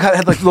 ding. I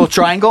had like a little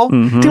triangle.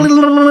 Ding, ding,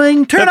 ding,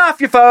 ding. Turn off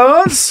your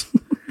phones.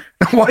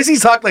 Why does he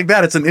talk like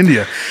that? It's in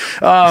India.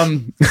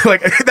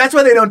 Like that's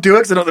why they don't do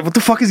it. Because what the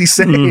fuck is he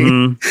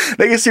saying?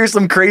 They just hear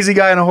some crazy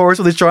guy on a horse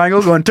with his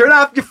triangle going, "Turn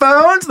off your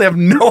phones." They have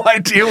no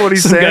idea what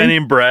he's saying. Some guy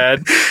named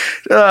Brad.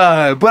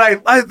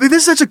 But this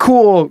is such a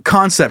cool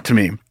concept to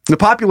me. The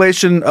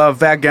population of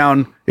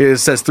Vadgaon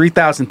says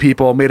 3,000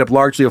 people, made up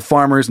largely of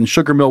farmers and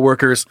sugar mill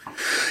workers.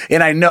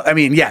 And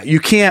you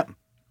can't.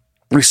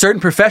 There's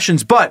certain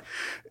professions, but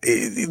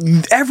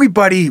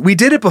everybody, we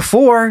did it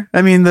before.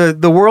 I mean,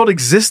 the world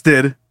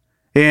existed,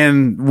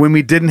 and when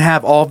we didn't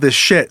have all this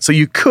shit, so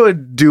you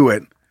could do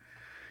it.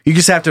 You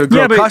just have to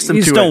grow accustomed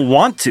to it. You just don't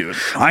want to.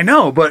 I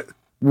know, but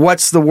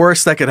what's the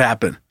worst that could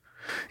happen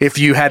if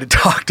you had to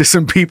talk to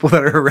some people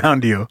that are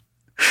around you?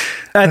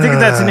 I think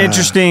that's an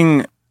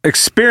interesting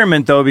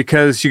experiment, though,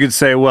 because you could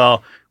say,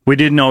 well, we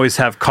didn't always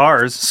have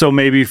cars, so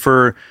maybe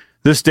for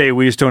this day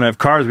we just don't have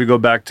cars. We go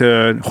back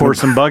to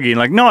horse and buggy. And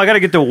like, no, I got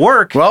to get to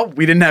work. Well,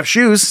 we didn't have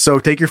shoes, so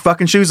take your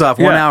fucking shoes off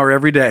 1 hour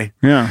every day.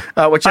 Yeah.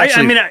 Which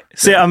actually,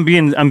 I'm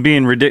being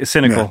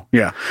cynical.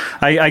 Yeah.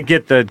 I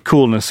get the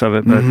coolness of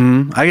it, but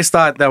I just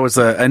thought that was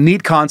a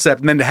neat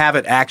concept, and then to have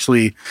it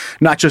actually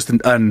not just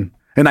an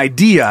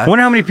idea. I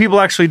wonder how many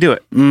people actually do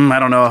it. I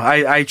don't know.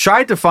 I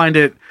tried to find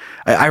it.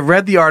 I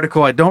read the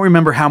article. I don't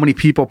remember how many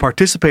people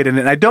participate in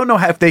it. And I don't know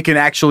if they can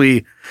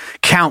actually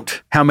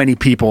count how many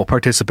people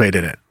participate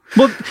in it.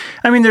 Well,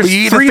 I mean, there's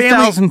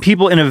 3,000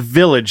 people in a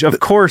village.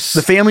 Of course.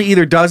 The family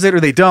either does it or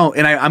they don't.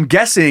 And I'm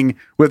guessing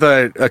with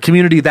a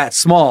community that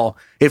small,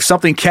 if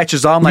something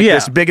catches on like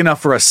this, big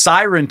enough for a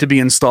siren to be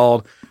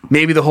installed,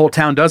 maybe the whole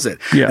town does it.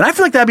 Yeah. And I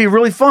feel like that'd be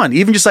really fun.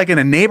 Even just like in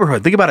a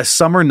neighborhood. Think about a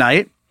summer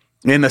night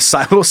and the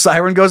little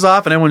siren goes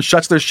off and everyone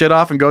shuts their shit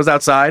off and goes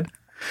outside.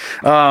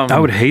 I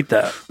would hate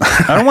that.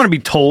 I don't want to be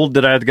told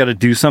that I've got to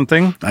do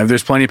something.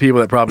 There's plenty of people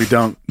that probably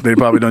don't. They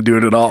probably don't do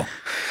it at all.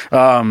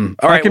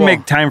 I can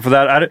make time for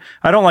that.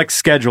 I don't like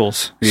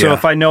schedules. Yeah. So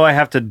if I know I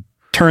have to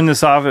turn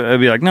this off, I'd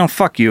be like, no,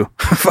 fuck you.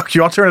 Fuck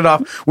you. I'll turn it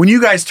off. When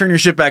you guys turn your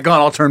shit back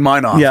on, I'll turn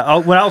mine off. Yeah,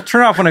 I'll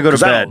turn it off when I go to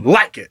bed. I don't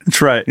like it.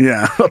 That's right.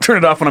 Yeah, I'll turn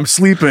it off when I'm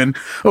sleeping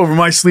over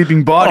my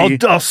sleeping body.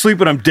 I'll sleep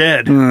when I'm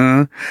dead. All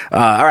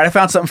right, I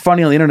found something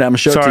funny on the internet. I'm going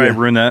to show it to you. Sorry, I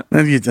ruined that.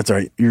 That's all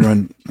right. You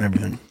ruined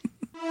everything.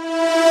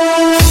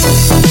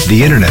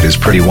 The internet is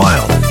pretty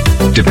wild.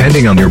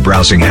 Depending on your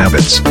browsing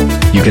habits,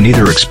 you can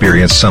either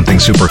experience something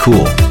super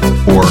cool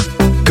or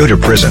go to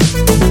prison.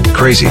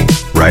 Crazy,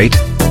 right?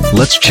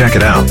 Let's check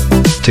it out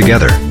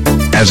together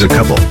as a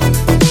couple.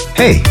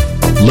 Hey,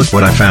 look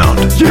what I found.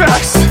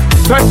 Yes!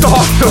 That's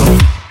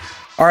awesome!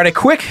 All right, a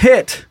quick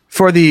hit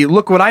for the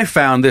look what I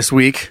found this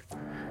week,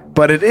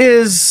 but it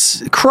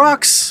is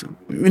Crocs.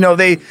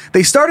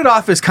 They started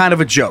off as kind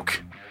of a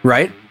joke,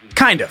 right?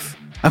 Kind of.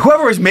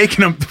 Whoever was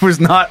making them was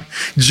not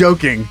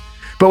joking,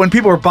 but when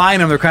people were buying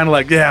them, they're kind of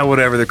like, yeah,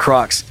 whatever, they're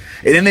Crocs.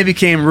 And then they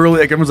became really,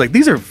 like, everyone's like,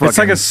 these are fucking... It's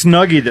like a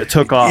Snuggie that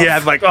took off. Yeah,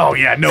 like, oh,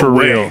 yeah, no For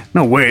way. real.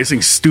 No way, this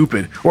thing's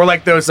stupid. Or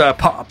like those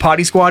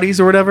potty squatties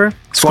or whatever.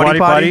 Squatty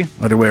potty.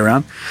 Other way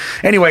around.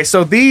 Anyway,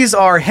 so these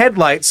are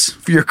headlights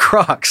for your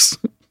Crocs.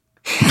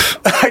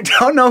 I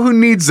don't know who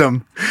needs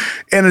them.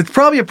 And it's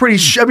probably a pretty...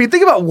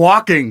 think about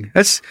walking.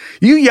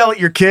 You yell at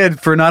your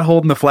kid for not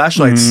holding the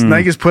flashlights. Now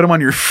you just put them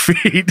on your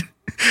feet.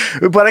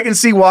 But I can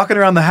see walking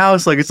around the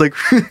house like it's like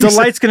the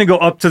light's going to go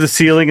up to the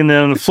ceiling and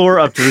then on the floor,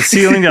 up to the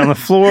ceiling, down the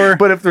floor.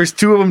 But if there's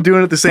two of them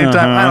doing it at the same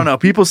time, I don't know.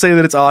 People say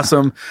that it's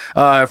awesome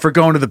for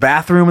going to the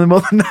bathroom in the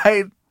middle of the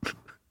night.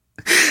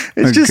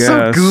 It's just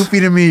so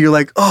goofy to me. You're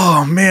like,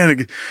 oh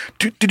man,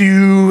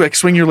 like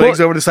swing your legs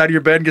over the side of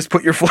your bed and just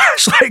put your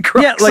flashlight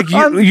Crocs Yeah, like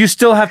on. you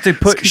still have to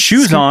put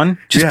shoes on.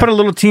 Just put a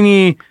little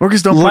teeny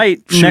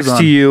light next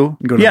to you.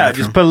 Yeah,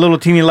 just put a little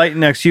teeny light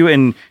next to you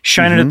and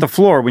shine it at the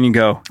floor when you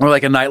go. Or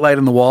like a nightlight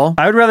in the wall.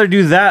 I would rather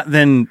do that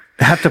than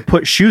have to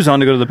put shoes on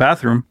to go to the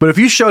bathroom. But if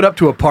you showed up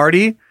to a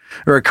party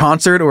or a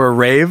concert or a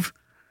rave,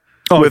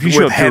 if you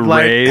show up to a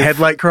rave,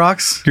 headlight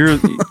Crocs,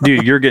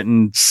 you're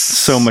getting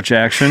so much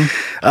action.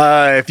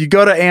 If you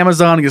go to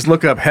Amazon and just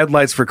look up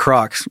headlights for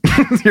Crocs,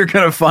 you're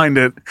gonna find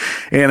it,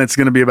 and it's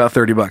gonna be about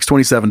 $30,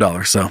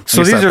 $27.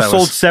 So these are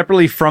sold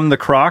separately from the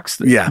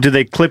Crocs. Yeah. Do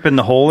they clip in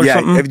the hole or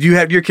something? If you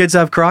have your kids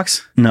have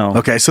Crocs? No.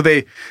 Okay, so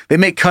they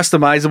make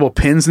customizable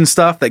pins and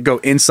stuff that go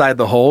inside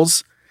the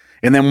holes,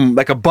 and then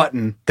like a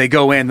button, they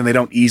go in and they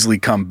don't easily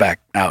come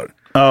back out.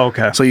 Oh,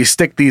 okay. So you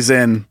stick these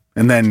in.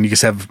 And then you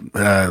just have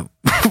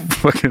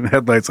fucking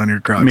headlights on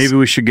your Crocs. Maybe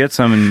we should get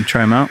some and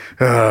try them out.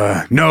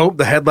 No,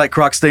 the headlight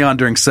Crocs stay on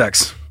during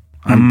sex.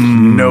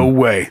 No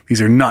way.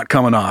 These are not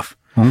coming off.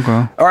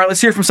 Okay. All right,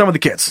 let's hear from some of the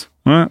kids.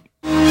 All right.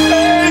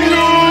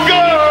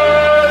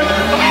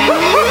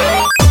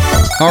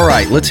 All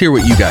right, let's hear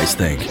what you guys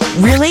think.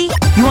 Really?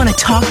 You want to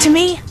talk to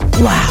me?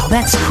 Wow,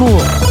 that's cool.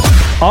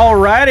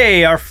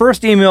 Alrighty, our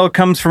first email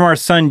comes from our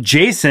son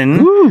Jason.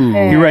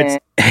 He writes,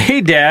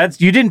 "Hey dads,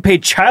 you didn't pay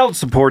child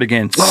support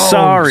again.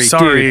 Sorry,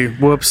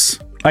 dude. Whoops.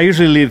 I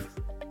usually leave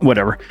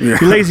whatever. Yeah.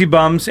 You lazy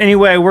bums.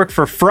 Anyway, I work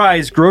for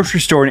Fry's grocery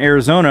store in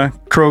Arizona.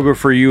 Kroger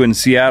for you in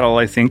Seattle,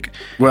 I think.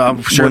 Well,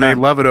 I'm sure they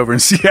love it over in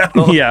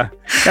Seattle. Yeah.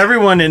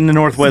 Everyone in the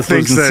Northwest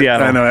lives in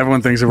Seattle. I know,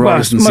 everyone thinks we're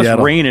always in Seattle.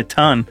 Must rain a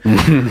ton.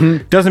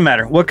 Doesn't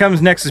matter. What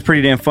comes next is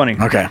pretty damn funny.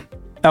 Okay.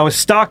 I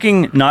was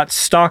not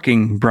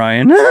stalking,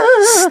 Brian.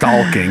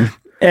 Stalking.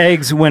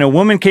 Eggs when a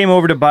woman came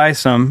over to buy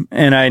some,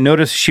 and I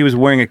noticed she was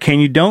wearing a Can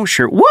You Don't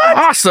shirt. What?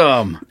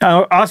 Awesome.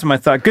 Awesome. I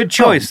thought, good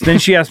choice. Then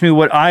she asked me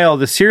what aisle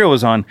the cereal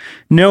was on.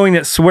 Knowing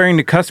that swearing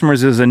to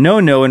customers is a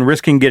no-no and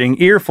risking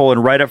getting earful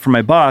and right up from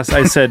my boss,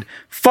 I said,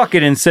 fuck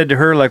it, and said to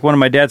her, like one of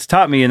my dads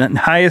taught me in the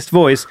highest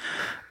voice,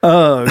 it's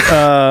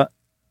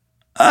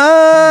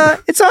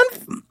on...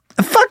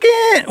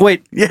 fucking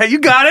wait. Yeah, you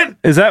got it.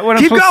 Is that what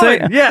I'm supposed to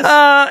say?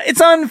 Yes.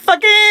 It's on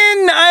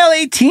fucking aisle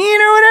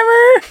 18 or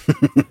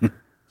whatever.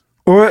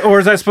 or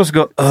is I supposed to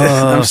go?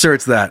 I'm sure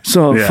it's that.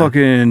 So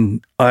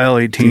fucking aisle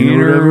 18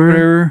 or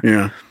whatever.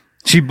 Yeah.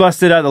 She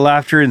busted out the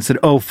laughter and said,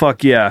 "Oh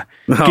fuck yeah!"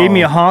 Gave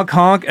me a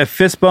honk, a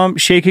fist bump,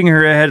 shaking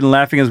her head and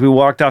laughing as we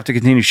walked off to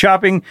continue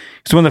shopping.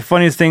 It's one of the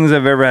funniest things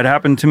I've ever had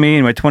happen to me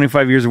in my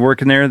 25 years of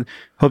working there.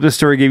 Hope this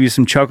story gave you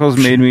some chuckles,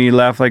 made me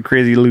laugh like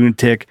crazy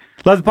lunatic.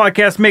 Love the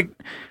podcast.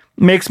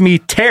 Makes me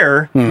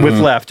tear with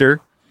laughter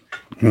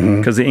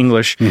because the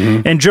English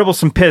and dribble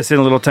some piss in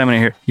a little time when I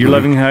hear you're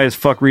loving high as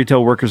fuck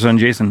retail workers on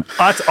Jason.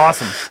 That's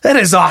awesome. That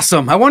is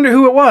awesome. I wonder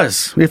who it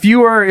was. If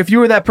you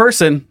were that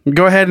person,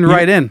 go ahead and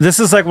write in. This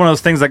is like one of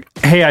those things like,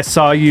 hey, I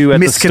saw you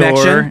at the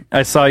store.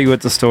 I saw you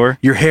at the store.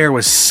 Your hair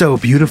was so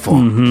beautiful.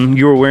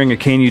 You were wearing a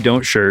Can You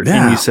Don't shirt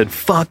and you said,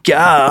 fuck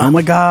yeah. Oh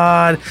my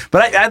God.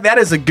 But that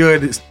is a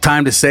good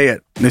time to say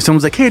it. If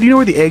someone's like, hey, do you know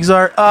where the eggs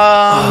are?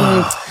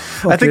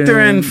 I think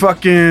they're in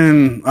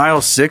fucking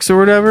aisle 6 or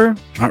whatever.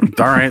 All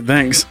right,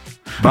 thanks.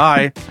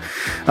 Bye.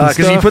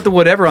 Because you put the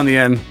whatever on the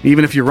end,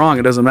 even if you're wrong,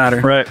 it doesn't matter.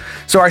 Right.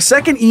 So our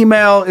second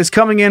email is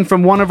coming in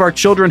from one of our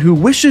children who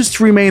wishes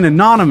to remain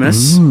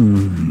anonymous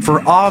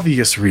for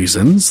obvious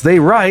reasons. They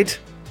write,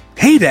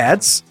 "Hey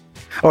dads."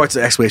 Oh, it's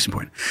an exclamation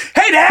point.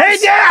 "Hey dads! Hey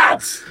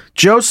dads!"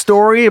 Joe's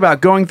story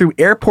about going through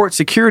airport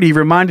security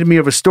reminded me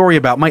of a story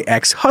about my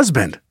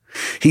ex-husband.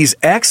 He's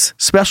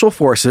ex-Special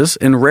Forces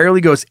and rarely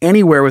goes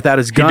anywhere without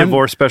his gun. He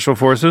divorced Special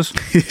Forces?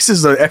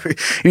 He's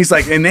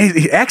like, and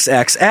ex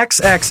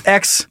pilot.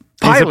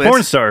 He's a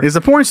porn star. He's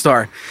a porn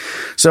star.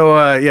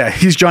 So,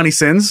 he's Johnny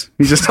Sins.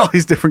 He's just all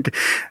these different...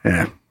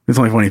 Yeah, it's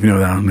only funny if you know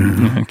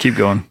that. Keep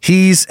going.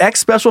 He's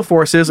ex-Special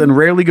Forces and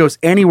rarely goes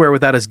anywhere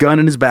without his gun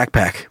in his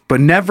backpack,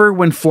 but never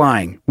when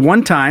flying.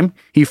 One time,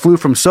 he flew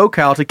from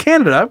SoCal to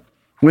Canada,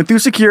 went through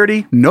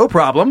security, no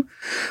problem.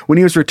 When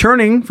he was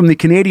returning from the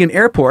Canadian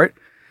airport...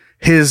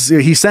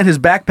 He sent his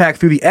backpack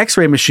through the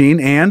X-ray machine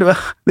and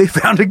they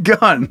found a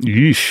gun.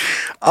 Yeesh.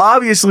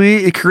 Obviously,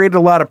 it created a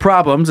lot of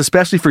problems,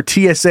 especially for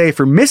TSA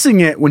for missing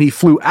it when he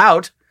flew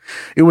out.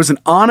 It was an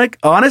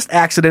honest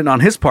accident on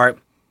his part,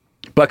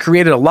 but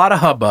created a lot of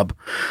hubbub.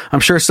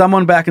 I'm sure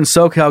someone back in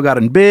SoCal got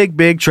in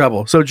big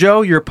trouble. So,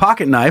 Joe, your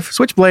pocket knife,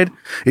 Switchblade,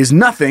 is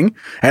nothing.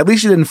 At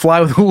least you didn't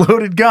fly with a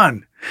loaded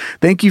gun.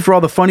 Thank you for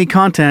all the funny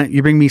content.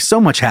 You bring me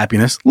so much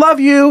happiness. Love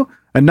you.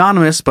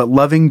 Anonymous but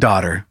loving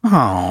daughter.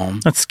 Oh,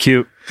 that's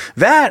cute.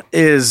 That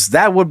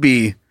would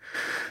be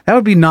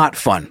not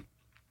fun.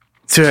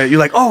 You're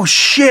like, oh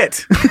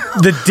shit.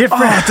 The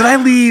difference. Did I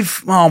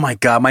leave? Oh my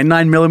God, my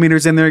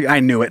 9mm in there. I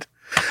knew it.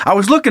 I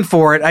was looking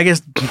for it. I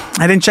guess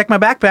I didn't check my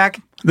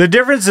backpack. The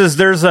difference is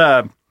there's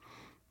a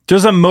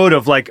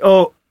motive, like,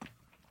 oh,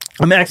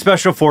 I'm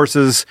ex-special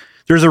forces.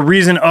 There's a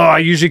reason, oh, I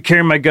usually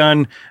carry my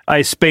gun.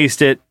 I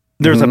spaced it.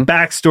 There's a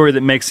backstory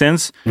that makes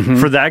sense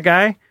for that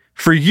guy.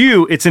 For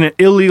you, it's an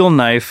illegal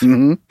knife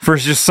for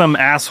just some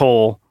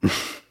asshole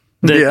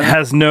that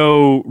has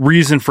no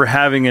reason for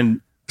having a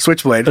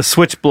switchblade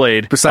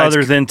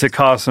other than to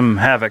cause some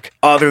havoc.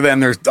 Other than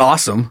they're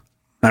awesome.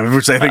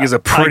 Which I think is a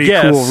pretty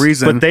cool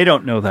reason. But they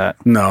don't know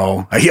that.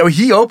 No.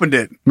 He opened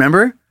it,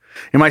 remember?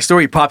 In my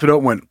story, he popped it open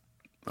and went,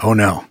 oh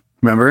no.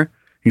 Remember?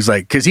 He's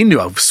like, because he knew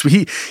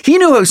he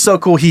knew it was so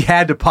cool he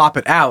had to pop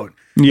it out.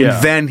 Yeah.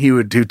 And then he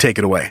would take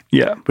it away.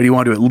 Yeah. But he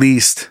wanted to at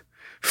least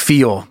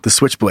feel the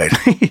switchblade.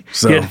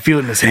 So he had to feel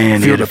it in his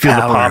hand. Feel the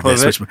pop of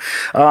it.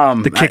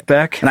 The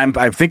kickback.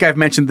 I think I've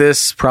mentioned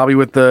this probably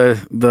with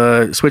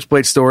the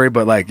switchblade story,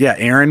 but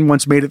Aaron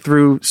once made it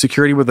through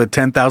security with a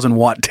 10,000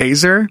 watt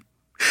taser.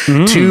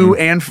 To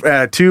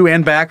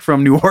and back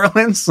from New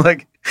Orleans.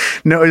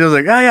 No, he was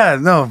like, oh yeah,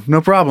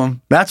 no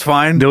problem. That's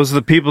fine. Those are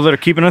the people that are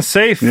keeping us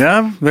safe.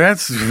 Yeah,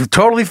 that's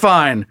totally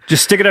fine.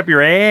 Just stick it up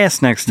your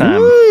ass next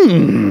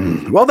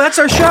time. Well, that's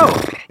our show.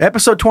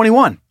 Episode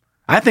 21.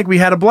 I think we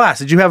had a blast.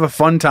 Did you have a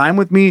fun time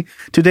with me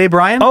today,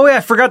 Brian? Oh yeah,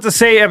 I forgot to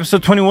say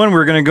episode 21. We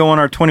were going to go on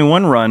our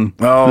 21 run.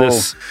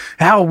 Oh,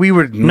 how we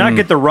would not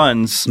get the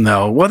runs.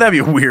 No, well, that'd be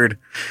weird.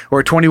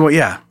 Or 21,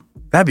 yeah.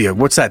 That'd be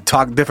what's that?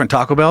 Different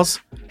Taco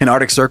Bells in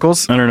Arctic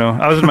Circles? I don't know.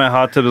 I was in my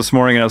hot tub this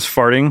morning and I was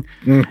farting.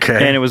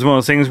 Okay. And it was one of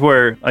those things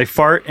where I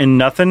fart and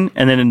nothing,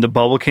 and then the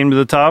bubble came to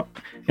the top,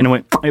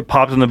 and it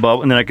popped in the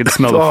bubble, and then I could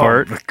smell the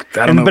fart.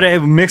 But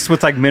it mixed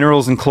with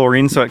minerals and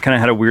chlorine, so it kind of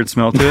had a weird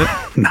smell to it.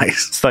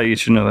 Nice. Just thought you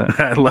should know that.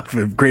 I love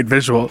it. Great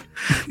visual.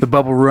 The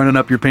bubble running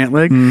up your pant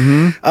leg.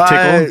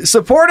 Tickle.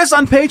 Support us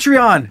on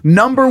Patreon.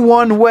 Number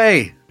one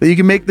way that you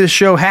can make this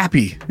show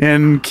happy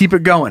and keep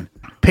it going.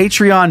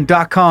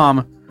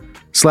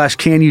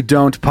 Patreon.com/Can You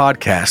Don't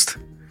Podcast.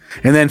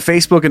 And then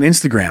Facebook and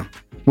Instagram.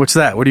 What's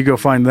that? Where do you go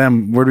find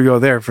them? Where do we go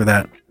there for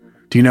that?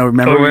 Do you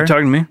remember where? You're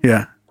talking to me?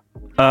 Yeah.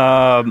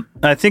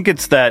 I think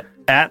it's that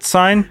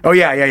 @ Oh,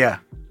 yeah.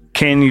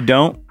 Can You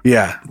Don't?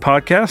 Yeah.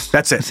 Podcast?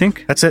 That's it. I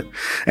think. That's it.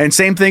 And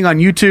same thing on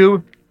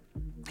YouTube.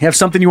 You have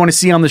something you want to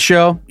see on the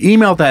show?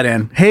 Email that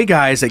in. Hey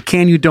guys at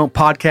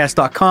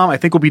canyoudontpodcast.com. I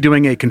think we'll be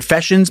doing a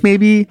confessions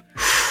maybe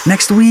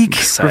next week.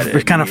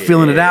 We're kind of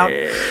feeling it out.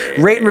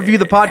 Rate and review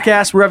the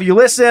podcast wherever you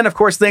listen. Of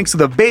course, thanks to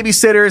the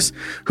babysitters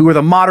who are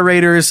the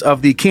moderators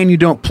of the Can You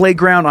Don't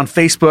Playground on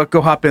Facebook.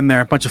 Go hop in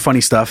there. A bunch of funny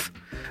stuff.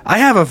 I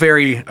have a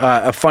very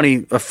a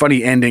funny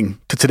ending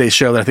to today's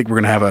show that I think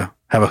we're going to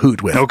have a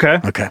hoot with. Okay.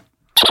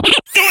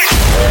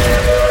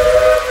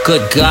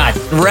 Good God.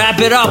 Wrap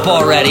it up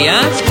already,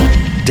 huh?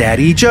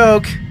 Daddy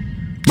joke.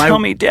 Tell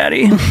me,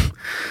 Daddy.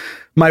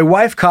 My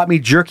wife caught me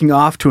jerking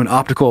off to an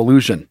optical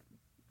illusion.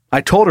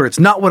 I told her it's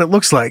not what it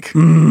looks like.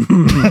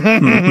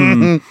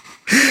 And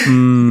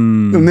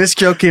this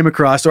joke came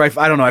across, or I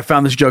don't know, I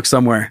found this joke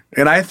somewhere.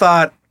 And I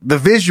thought the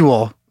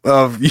visual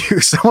of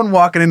you, someone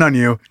walking in on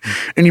you,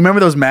 and you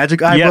remember those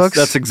magic eye books?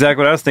 That's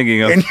exactly what I was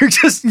thinking of. And you're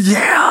just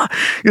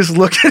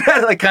looking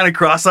at it kind of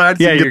cross-eyed.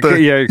 Yeah,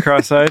 you're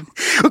cross-eyed.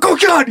 Oh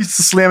God! You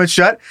just slam it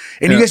shut,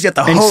 and you guys have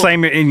to hope. And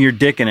slam it in your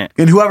dick in it.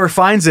 And whoever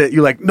finds it,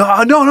 you're like,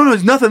 no,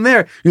 there's nothing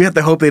there. You have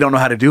to hope they don't know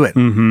how to do it,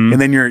 and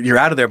then you're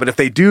out of there. But if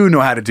they do know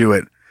how to do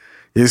it,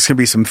 there's gonna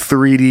be some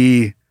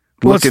 3D.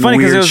 Well, it's funny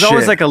because it was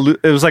always like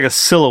a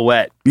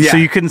silhouette, so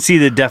you couldn't see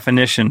the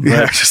definition.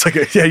 Yeah, it's just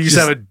you just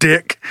have a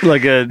dick,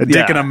 like a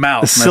dick and a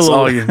mouth. That's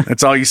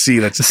all you see.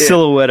 That's a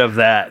silhouette of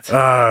that.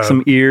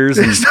 Some ears.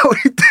 That's not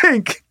what you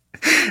think.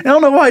 I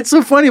don't know why it's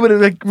so funny, but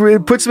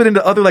it puts it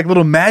into other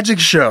little magic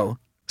show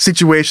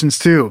situations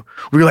too.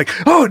 Where you're like,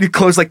 oh, and you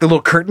close the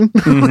little curtain,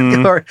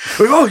 or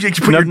you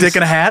put your dick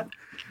in a hat.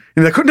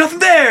 And you're like, nothing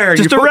there.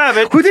 Just a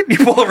rabbit. Who didn't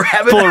you pull a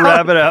rabbit Pull a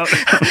rabbit out.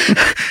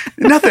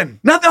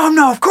 Nothing. Oh,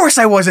 no, of course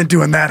I wasn't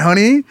doing that,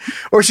 honey.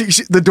 Or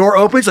the door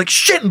opens,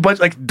 shit, and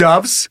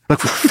doves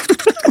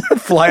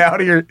fly out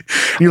of your...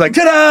 You're like,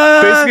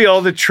 ta-da! Basically all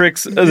the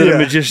tricks that a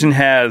magician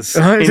has.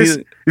 Is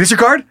this your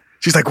card?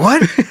 She's like,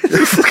 what?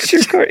 What's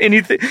your card?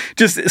 Anything.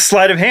 Just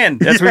sleight of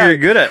hand. That's what you're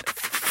good at.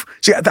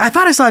 I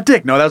thought I saw a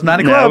dick. No, that was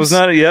 9 of clubs. That was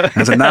not it.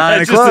 That's a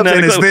 9 of clubs.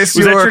 And is this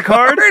your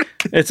card?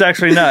 It's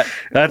actually not.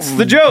 That's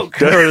the joke.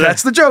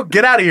 That's the joke.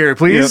 Get out of here,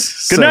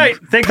 please. Yep. Good night.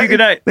 Thank you. Good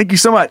night. Thank you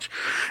so much.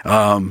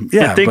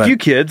 Thank you,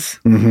 kids.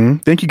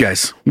 Thank you,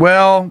 guys.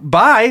 Well,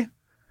 bye.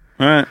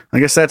 All right. I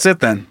guess that's it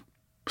then.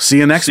 See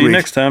you next week. See you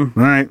next time.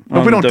 All right.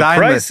 Hope we don't die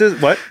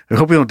what? I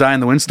hope we don't die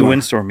in the windstorm. The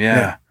windstorm,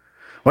 yeah.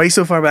 Why are you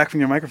so far back from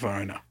your microphone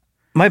right now?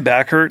 My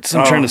back hurts.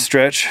 I'm trying to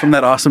stretch. From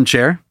that awesome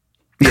chair?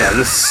 Yeah,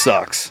 this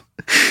sucks.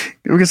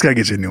 We just got to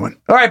get you a new one.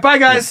 All right, bye,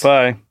 guys.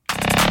 Bye.